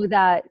know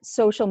that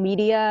social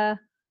media,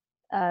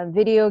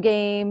 video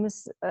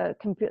games,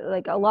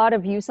 like a lot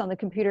of use on the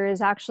computer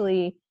is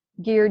actually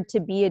geared to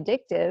be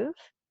addictive.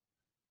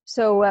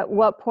 So at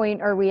what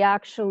point are we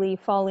actually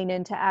falling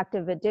into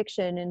active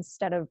addiction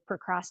instead of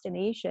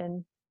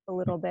procrastination a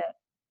little bit?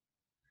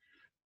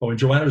 Well, when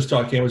Joanna was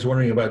talking, I was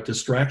wondering about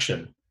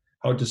distraction.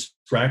 How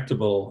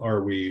distractible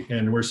are we?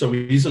 And we're so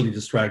easily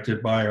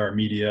distracted by our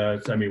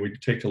media. I mean, we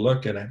take a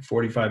look and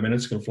 45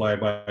 minutes can fly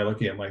by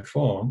looking at my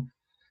phone.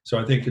 So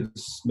I think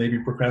it's maybe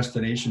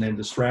procrastination and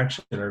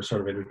distraction are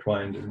sort of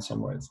intertwined in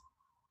some ways.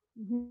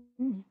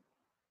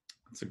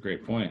 That's a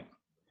great point.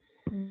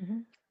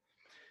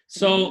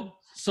 So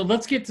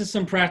let's get to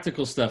some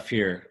practical stuff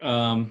here.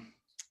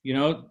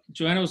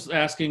 Joanna was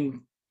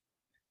asking,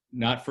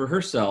 not for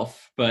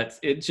herself, but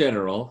in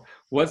general,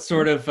 what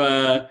sort of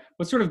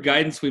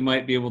guidance we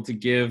might be able to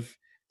give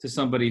to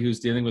somebody who's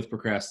dealing with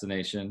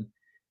procrastination.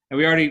 And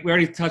we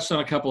already touched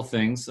on a couple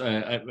things.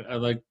 I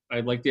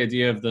like the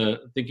idea of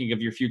the thinking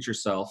of your future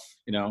self,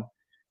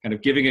 kind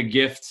of giving a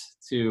gift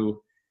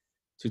to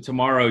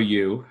tomorrow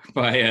you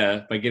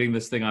by getting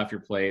this thing off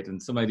your plate,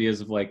 and some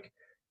ideas of like,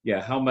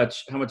 how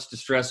much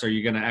distress are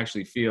you going to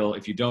actually feel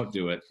if you don't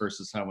do it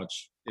versus how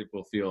much it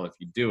will feel if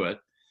you do it.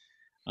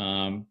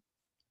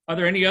 Are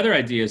there any other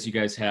ideas you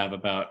guys have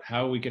about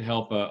how we could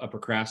help a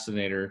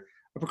procrastinator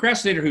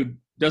who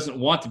doesn't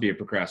want to be a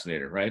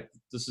procrastinator, right?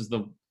 This is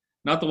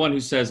not the one who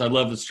says, I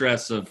love the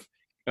stress of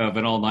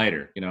an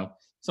all-nighter,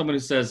 someone who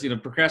says,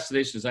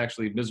 procrastination is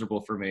actually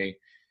miserable for me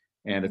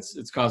and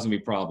it's causing me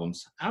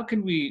problems.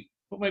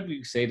 What might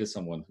we say to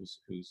someone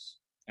who's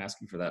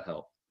asking for that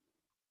help?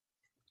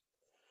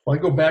 Well, I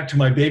go back to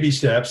my baby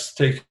steps,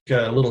 take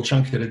a little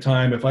chunk at a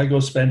time. If I go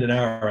spend an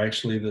hour,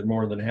 actually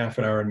more than half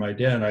an hour in my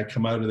den, I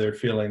come out of there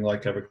feeling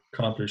like I've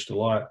accomplished a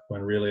lot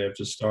when really I've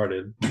just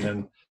started. And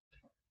then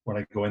when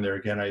I go in there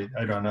again,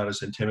 I'm not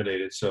as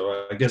intimidated.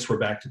 So I guess we're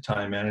back to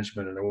time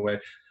management in a way.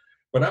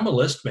 But I'm a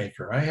list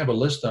maker. I have a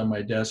list on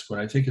my desk. When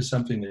I think of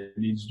something that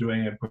needs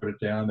doing, I put it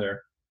down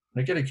there.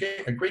 And I get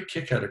a great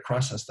kick out of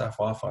crossing stuff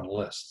off on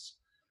lists.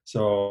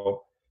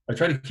 So I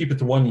try to keep it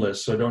to one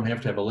list, so I don't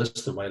have to have a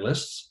list of my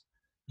lists,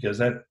 because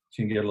that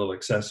can get a little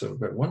excessive.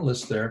 But one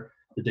list there,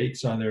 the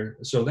dates on there.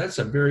 So that's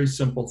a very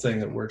simple thing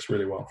that works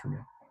really well for me.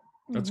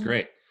 That's Mhm.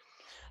 great.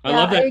 I Yeah,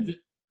 love that.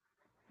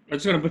 I'm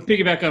just going to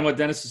piggyback on what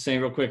Dennis is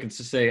saying real quick and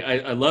to say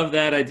I love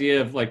that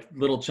idea of like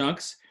little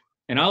chunks,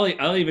 and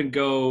I'll even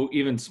go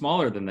even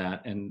smaller than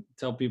that and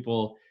tell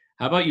people,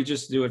 how about you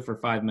just do it for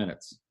 5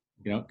 minutes?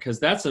 You know, because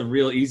that's a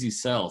real easy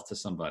sell to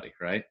somebody,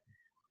 right?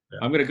 Yeah.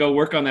 I'm going to go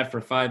work on that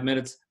for 5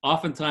 minutes.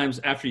 Oftentimes,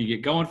 after you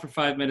get going for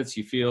 5 minutes,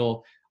 you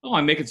feel, oh,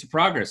 I'm making some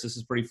progress. This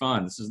is pretty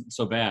fun. This isn't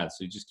so bad.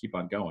 So you just keep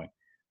on going.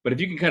 But if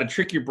you can kind of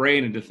trick your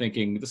brain into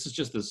thinking this is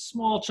just a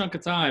small chunk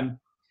of time,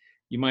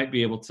 you might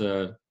be able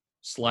to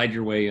slide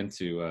your way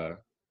into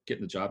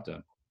getting the job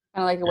done.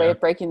 Kind of like a way of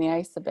breaking the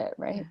ice a bit,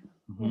 right?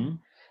 Mm-hmm.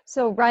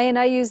 So Ryan,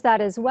 I use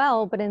that as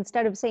well, but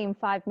instead of saying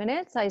 5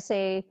 minutes, I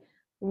say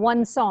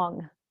one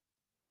song.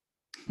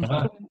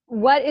 Uh-huh.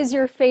 What is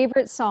your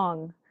favorite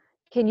song?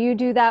 Can you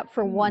do that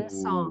for one Ooh.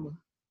 song?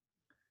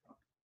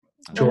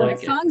 I And Sure. when like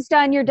the it. song's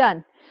done, you're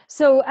done.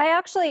 So I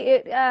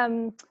actually,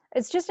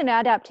 it's just an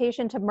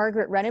adaptation to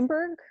Margaret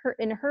Renenberg.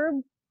 In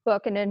her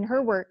book and in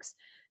her works,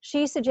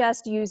 she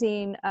suggests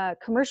using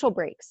commercial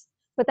breaks,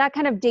 but that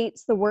kind of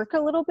dates the work a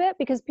little bit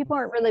because people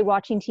aren't really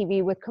watching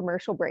TV with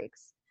commercial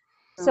breaks.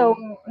 So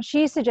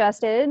she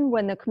suggested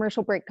when the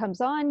commercial break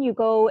comes on, you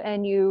go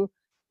and you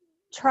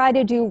try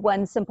to do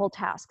one simple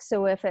task.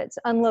 So if it's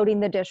unloading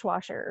the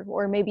dishwasher,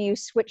 or maybe you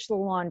switch the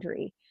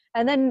laundry,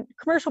 and then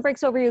commercial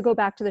breaks over, you go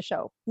back to the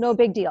show. No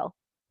big deal,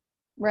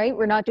 right?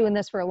 We're not doing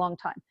this for a long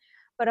time.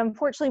 But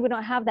unfortunately, we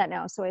don't have that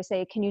now. So I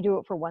say, can you do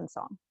it for one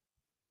song?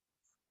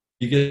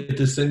 You get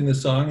to sing the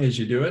song as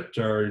you do it,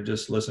 or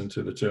just listen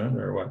to the tune,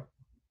 or what?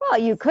 Well,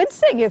 you could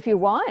sing if you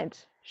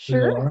want. Sing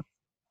Sure, along?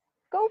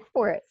 go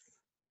for it.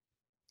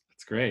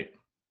 That's great.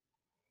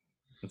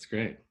 That's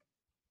great.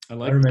 I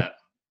like remember that.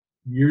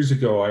 Years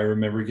ago, I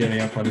remember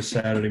getting up on a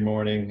Saturday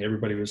morning.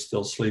 Everybody was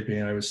still sleeping,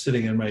 and I was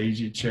sitting in my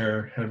easy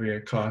chair having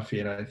a coffee,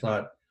 and I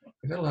thought,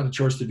 I got a lot of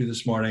chores to do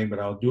this morning, but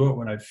I'll do it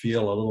when I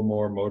feel a little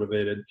more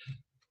motivated.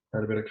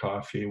 Had a bit of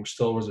coffee,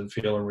 still wasn't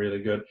feeling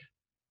really good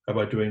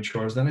about doing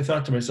chores. Then I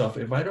thought to myself,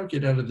 if I don't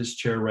get out of this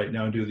chair right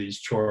now and do these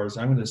chores,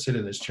 I'm going to sit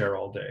in this chair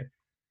all day.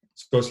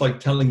 So it's like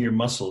telling your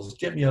muscles,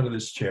 get me out of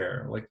this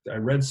chair. Like I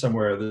read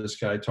somewhere, this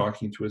guy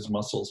talking to his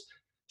muscles,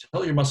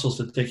 tell your muscles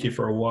to take you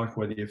for a walk,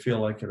 whether you feel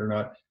like it or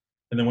not.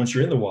 And then once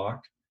you're in the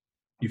walk,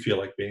 you feel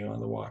like being on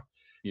the walk.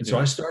 And so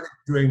I started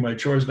doing my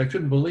chores, and I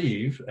couldn't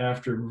believe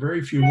after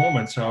very few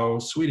moments how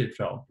sweet it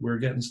felt. We were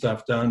getting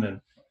stuff done, and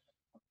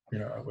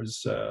I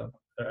was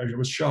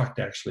shocked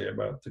actually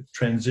about the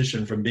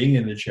transition from being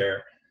in the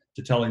chair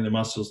to telling the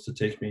muscles to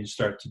take me,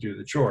 start to do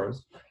the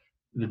chores.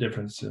 The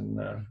difference in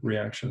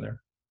reaction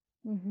there.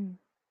 Mm-hmm.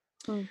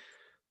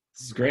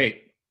 This is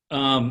great.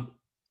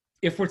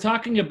 If we're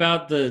talking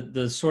about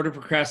the sort of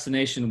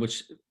procrastination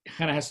which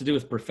kind of has to do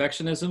with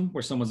perfectionism,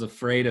 where someone's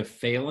afraid of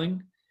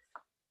failing,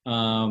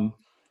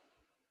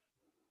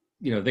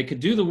 they could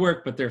do the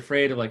work, but they're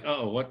afraid of like,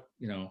 oh, what,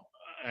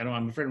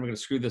 I'm afraid I'm going to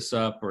screw this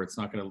up, or it's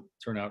not going to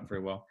turn out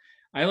very well.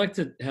 I like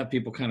to have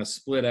people kind of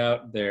split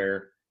out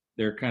their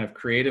kind of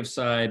creative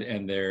side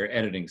and their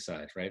editing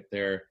side, right?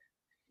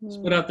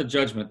 Split out the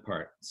judgment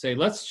part. Say,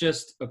 let's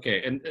just,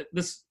 okay. And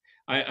this,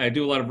 I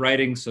do a lot of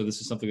writing, so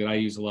this is something that I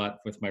use a lot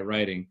with my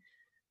writing.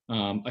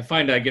 I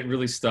find I get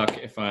really stuck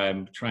if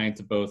I'm trying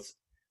to both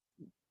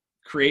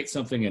create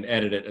something and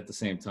edit it at the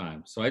same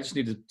time. So I just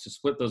need to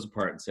split those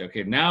apart and say,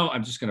 okay, now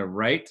I'm just going to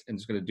write and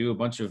just going to do a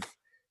bunch of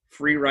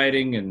free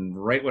writing and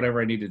write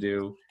whatever I need to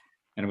do.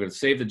 And I'm going to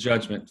save the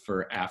judgment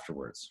for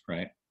afterwards,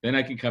 right? Then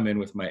I can come in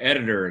with my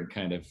editor and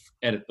kind of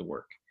edit the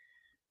work.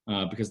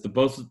 Because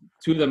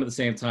two of them at the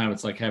same time,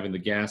 it's like having the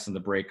gas and the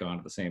brake on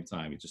at the same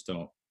time. You just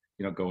don't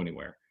go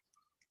anywhere.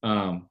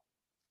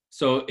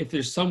 So if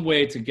there's some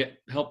way to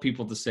help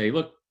people to say,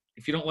 look,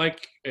 if you don't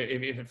like,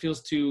 if it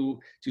feels too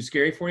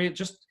scary for you,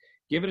 just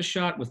give it a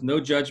shot with no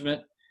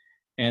judgment,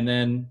 and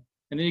then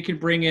you can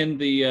bring in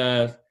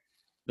the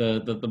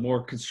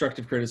more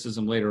constructive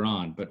criticism later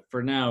on. But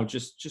for now,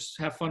 just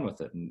have fun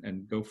with it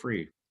and go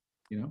free.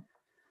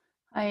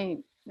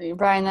 Brian,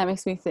 that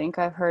makes me think.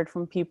 I've heard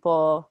from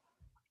people,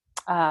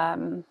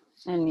 and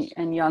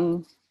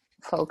young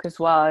folk as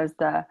well, as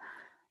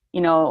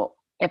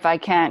if I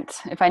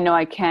know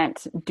I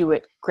can't do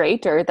it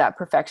great, or that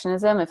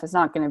perfectionism, if it's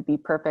not going to be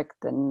perfect,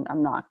 then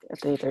I'm not,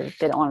 if they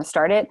don't want to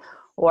start it.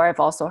 Or I've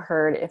also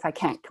heard if I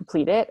can't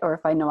complete it, or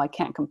if I know I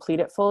can't complete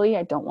it fully,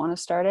 I don't want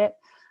to start it.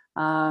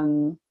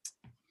 And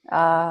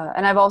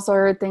I've also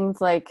heard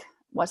things like,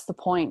 what's the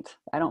point?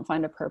 I don't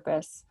find a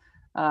purpose.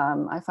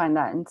 I find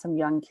that in some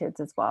young kids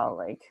as well.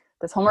 Like,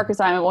 this homework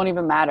assignment won't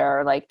even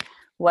matter. Or like,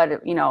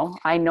 what,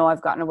 I know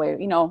I've gotten away,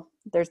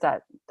 there's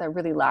that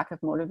really lack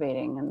of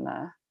motivating, and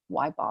the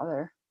why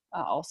bother.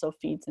 also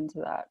feeds into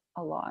that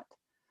a lot.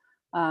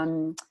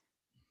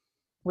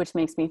 Which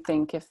makes me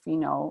think if, you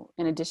know,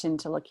 in addition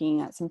to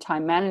looking at some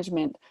time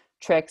management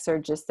tricks or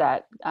just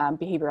that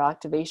behavioral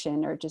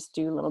activation or just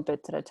do little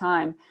bits at a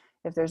time,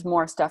 if there's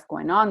more stuff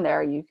going on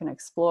there, you can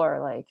explore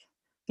like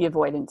the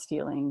avoidance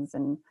feelings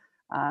and,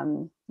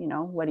 you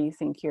know, what do you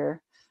think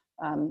are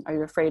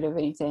you afraid of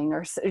anything,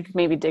 or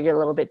maybe dig a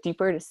little bit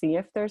deeper to see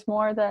if there's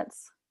more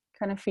that's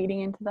kind of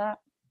feeding into that.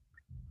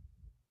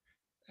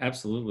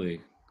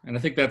 Absolutely. And I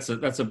think that's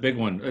a big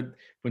one.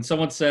 When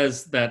someone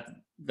says that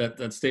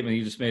statement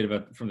you just made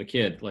about from the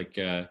kid, like,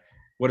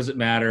 what does it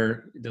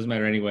matter? It doesn't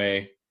matter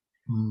anyway.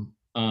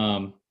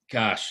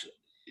 Gosh,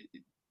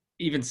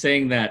 even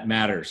saying that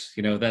matters,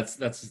 you know, that's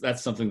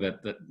something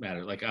that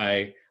matters. Like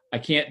I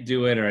can't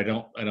do it, or I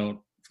don't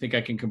think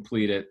I can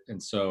complete it.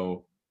 And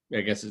so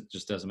I guess it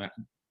just doesn't matter.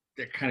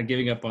 They're kind of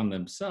giving up on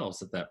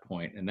themselves at that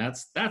point. And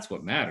that's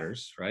what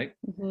matters, right?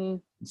 Mm-hmm.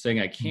 And saying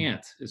I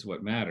can't is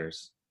what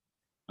matters.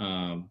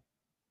 So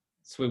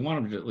we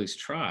want them to at least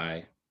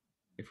try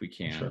if we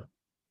can. Sure.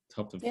 To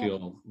help them feel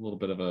a little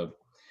bit of a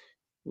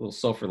little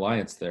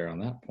self-reliance there on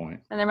that point.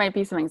 And there might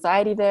be some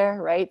anxiety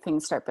there, right?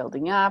 Things start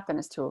building up and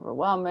it's too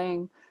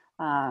overwhelming,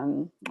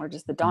 or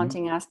just the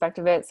daunting aspect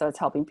of it. So it's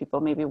helping people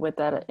maybe with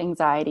that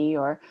anxiety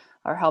or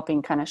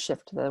helping kind of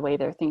shift the way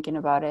they're thinking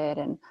about it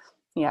and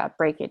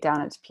break it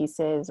down into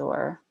pieces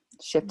or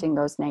shifting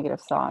those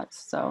negative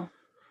thoughts. So.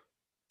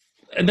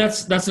 And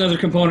that's another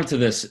component to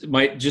this. It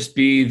might just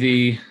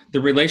be the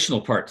relational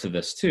part to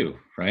this too,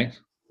 right?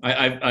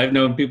 I've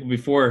known people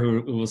before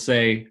who will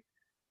say,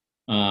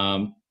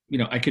 you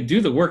know, I could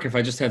do the work if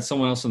I just had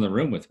someone else in the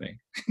room with me,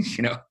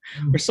 you know,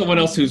 or someone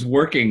else who's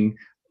working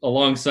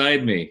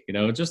alongside me, you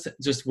know, just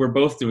we're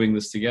both doing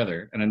this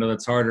together. And I know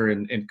that's harder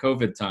in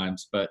COVID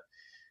times, but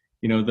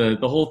you know,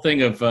 the whole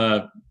thing of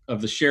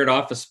the shared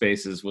office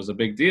spaces was a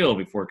big deal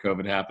before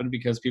COVID happened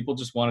because people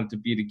just wanted to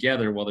be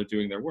together while they're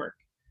doing their work.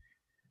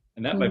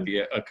 And that might be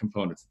a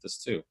component to this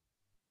too.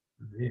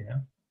 Yeah.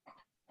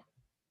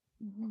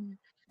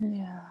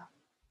 Yeah.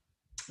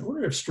 I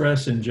wonder if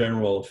stress in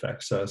general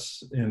affects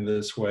us in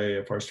this way.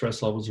 If our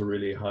stress levels are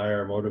really high,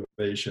 our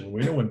motivation,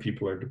 we know when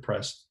people are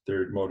depressed,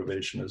 their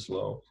motivation is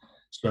low.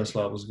 Stress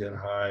levels get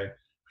high.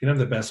 We can have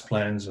the best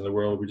plans in the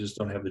world. We just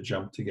don't have the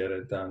jump to get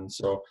it done.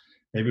 So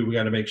maybe we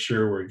got to make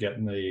sure we're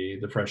getting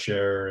the fresh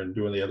air and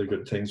doing the other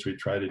good things we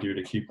try to do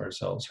to keep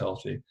ourselves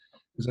healthy.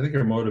 Because I think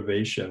our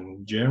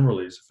motivation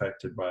generally is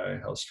affected by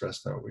how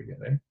stressed out we get,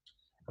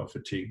 how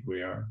fatigued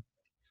we are.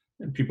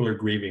 And people are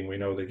grieving. We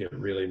know they get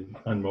really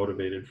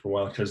unmotivated for a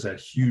while because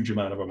that huge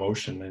amount of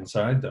emotion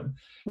inside them.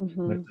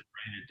 Mm-hmm. And if they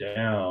drain it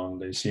down,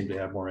 they seem to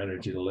have more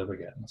energy to live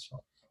again. So,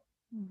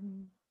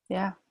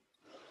 yeah,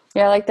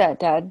 I like that,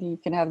 Dad. You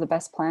can have the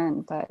best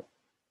plan, but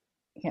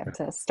you have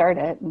to start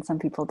it, and some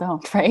people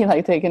don't, right?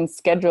 Like they can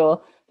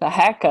schedule the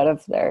heck out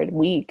of their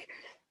week,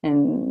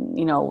 and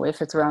you know,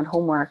 if it's around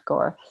homework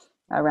or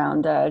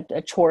around a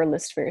chore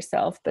list for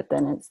yourself, but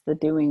then it's the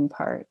doing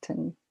part,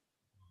 and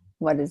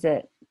what is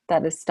it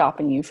that is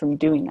stopping you from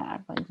doing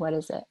that? Like, what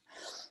is it?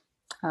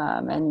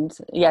 And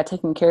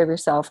taking care of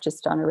yourself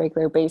just on a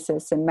regular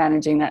basis and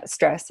managing that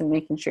stress and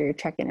making sure you're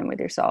checking in with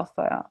yourself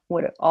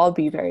would all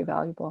be very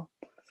valuable.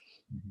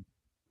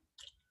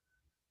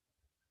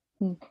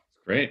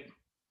 Great.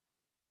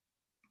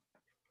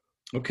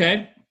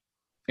 Okay.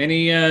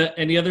 Any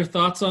other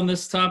thoughts on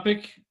this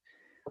topic?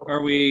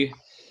 Are we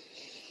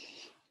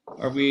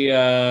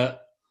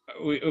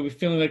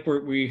feeling like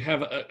we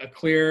have a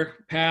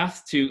clear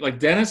path to, like,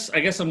 Dennis? I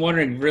guess I'm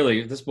wondering,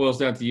 really, this boils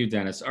down to you,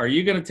 Dennis. Are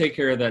you going to take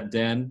care of that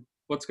den?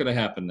 What's going to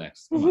happen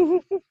next? Come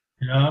on.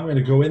 Yeah, I'm going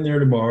to go in there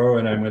tomorrow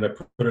and I'm going to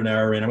put an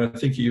hour in. I'm going to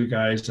think of you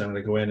guys. I'm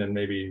going to go in and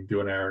maybe do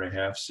an hour and a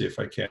half, see if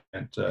I can't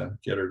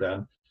get her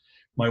done.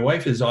 My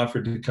wife has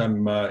offered to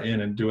come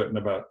in and do it in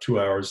about 2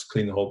 hours,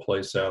 clean the whole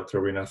place out.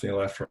 There'll be nothing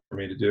left for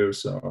me to do.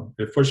 So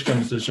if push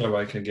comes to shove,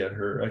 I can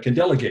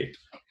delegate.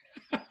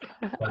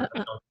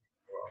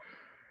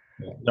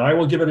 I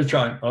will give it a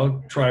try.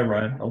 I'll try,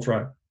 Ryan. I'll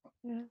try.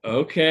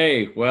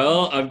 Okay.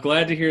 Well, I'm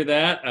glad to hear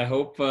that. I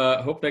hope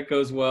that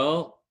goes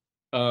well.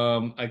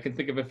 I can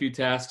think of a few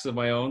tasks of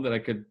my own that I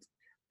could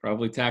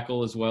probably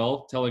tackle as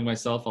well. Telling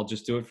myself I'll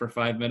just do it for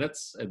 5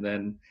 minutes, and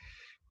then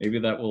maybe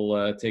that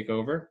will take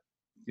over.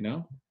 You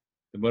know,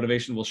 the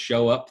motivation will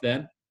show up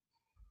then.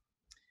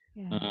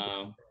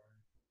 Yeah.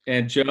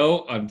 And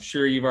Joe, I'm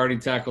sure you've already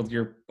tackled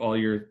all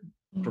your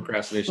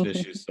procrastination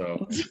issues.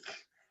 So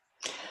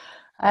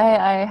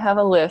I have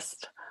a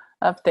list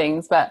of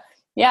things, but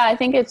yeah, I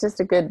think it's just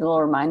a good little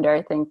reminder.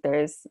 I think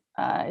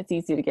it's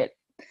easy to get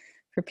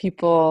for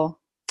people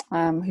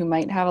who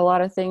might have a lot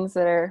of things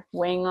that are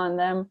weighing on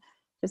them.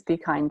 Just be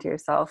kind to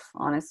yourself.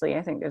 Honestly,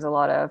 I think there's a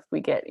lot of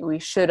we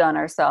should on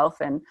ourselves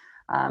and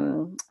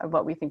of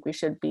what we think we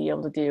should be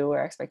able to do or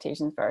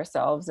expectations for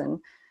ourselves. And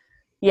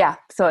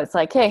so it's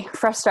like, hey,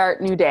 fresh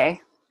start, new day,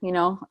 you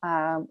know,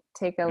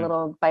 take a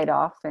little bite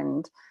off,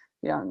 and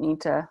you don't need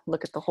to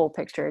look at the whole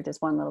picture,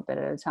 just one little bit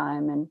at a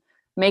time, and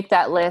make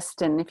that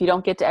list. And if you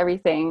don't get to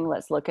everything,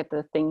 let's look at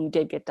the thing you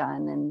did get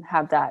done and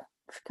have that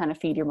kind of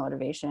feed your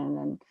motivation.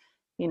 And,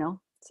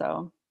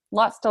 so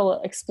lots to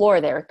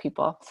explore there with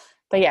people.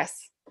 But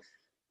yes,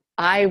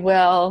 I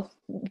will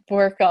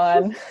work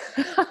on,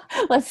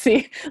 let's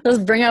see, let's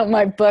bring out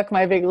my book,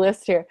 my big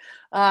list here.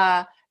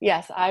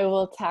 Yes, I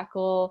will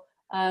tackle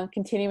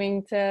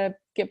continuing to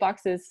get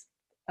boxes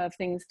of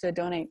things to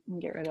donate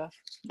and get rid of.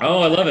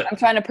 Oh, I love it. I'm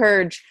trying to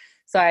purge.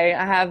 So I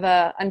have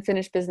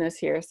unfinished business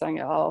here. So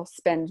I'll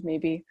spend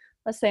maybe,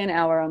 let's say, an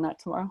hour on that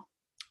tomorrow.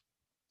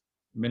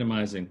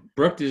 Minimizing.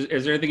 Brooke,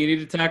 is there anything you need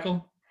to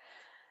tackle?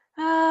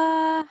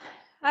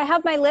 I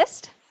have my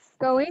list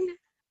going.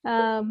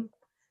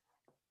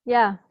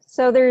 Yeah.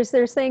 So there's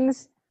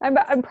things.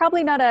 I'm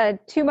probably not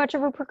too much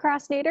of a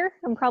procrastinator.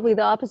 I'm probably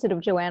the opposite of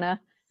Joanna.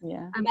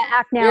 Yeah. I'm an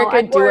act now. You're a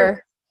good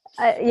doer.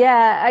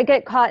 I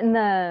get caught in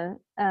the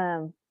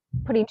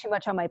putting too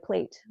much on my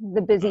plate,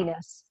 the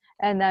busyness.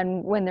 And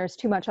then when there's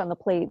too much on the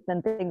plate,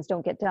 then things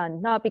don't get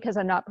done. Not because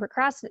I'm not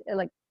procrastinating,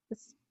 like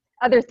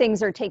other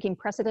things are taking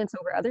precedence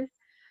over others.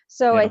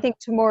 So Yeah. I think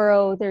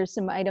tomorrow there's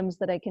some items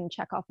that I can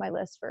check off my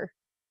list for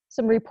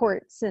some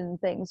reports and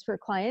things for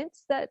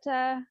clients that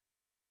have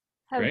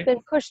Great.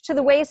 been pushed to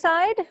the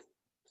wayside.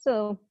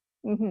 So,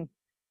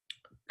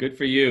 Good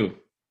for you.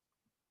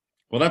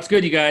 Well, that's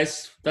good, you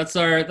guys. That's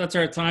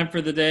our time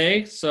for the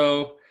day.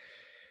 So,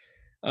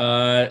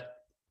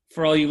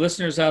 for all you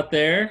listeners out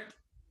there,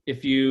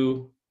 if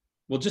you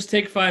will just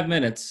take 5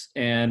 minutes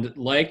and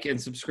like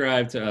and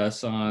subscribe to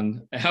us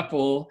on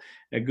Apple,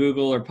 at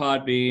Google, or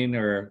Podbean,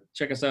 or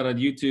check us out on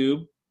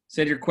YouTube.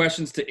 Send your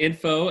questions to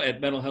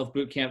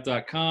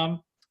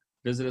info@mentalhealthbootcamp.com.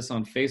 Visit us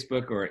on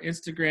Facebook or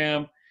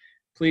Instagram.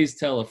 Please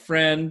tell a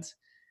friend.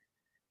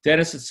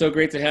 Dennis, it's so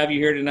great to have you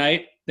here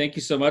tonight. Thank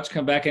you so much.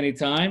 Come back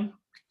anytime.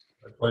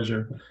 My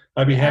pleasure.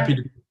 I'd be happy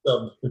to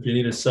sub. If you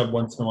need a sub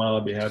once in a while,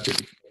 I'd be happy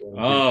to.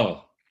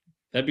 Oh,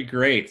 that'd be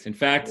great. In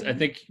fact, I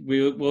think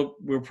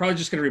we're probably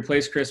just going to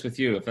replace Chris with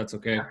you, if that's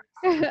okay.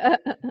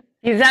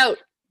 He's out.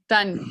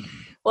 Done.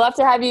 We'll have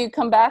to have you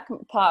come back,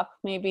 Pop.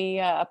 Maybe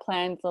a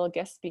planned little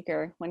guest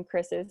speaker when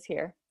Chris is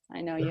here. I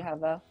know you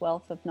have a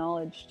wealth of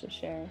knowledge to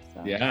share.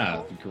 So.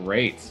 Yeah,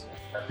 great.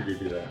 Happy to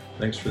do that.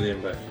 Thanks for the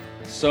invite.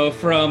 So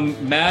from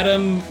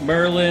Madam,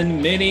 Merlin,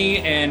 Minnie,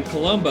 and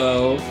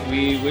Columbo,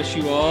 we wish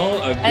you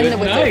all a good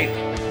night.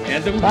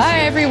 And the Bye,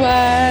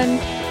 everyone.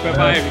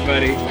 Bye-bye,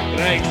 everybody. Good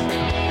night.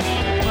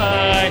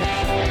 Bye.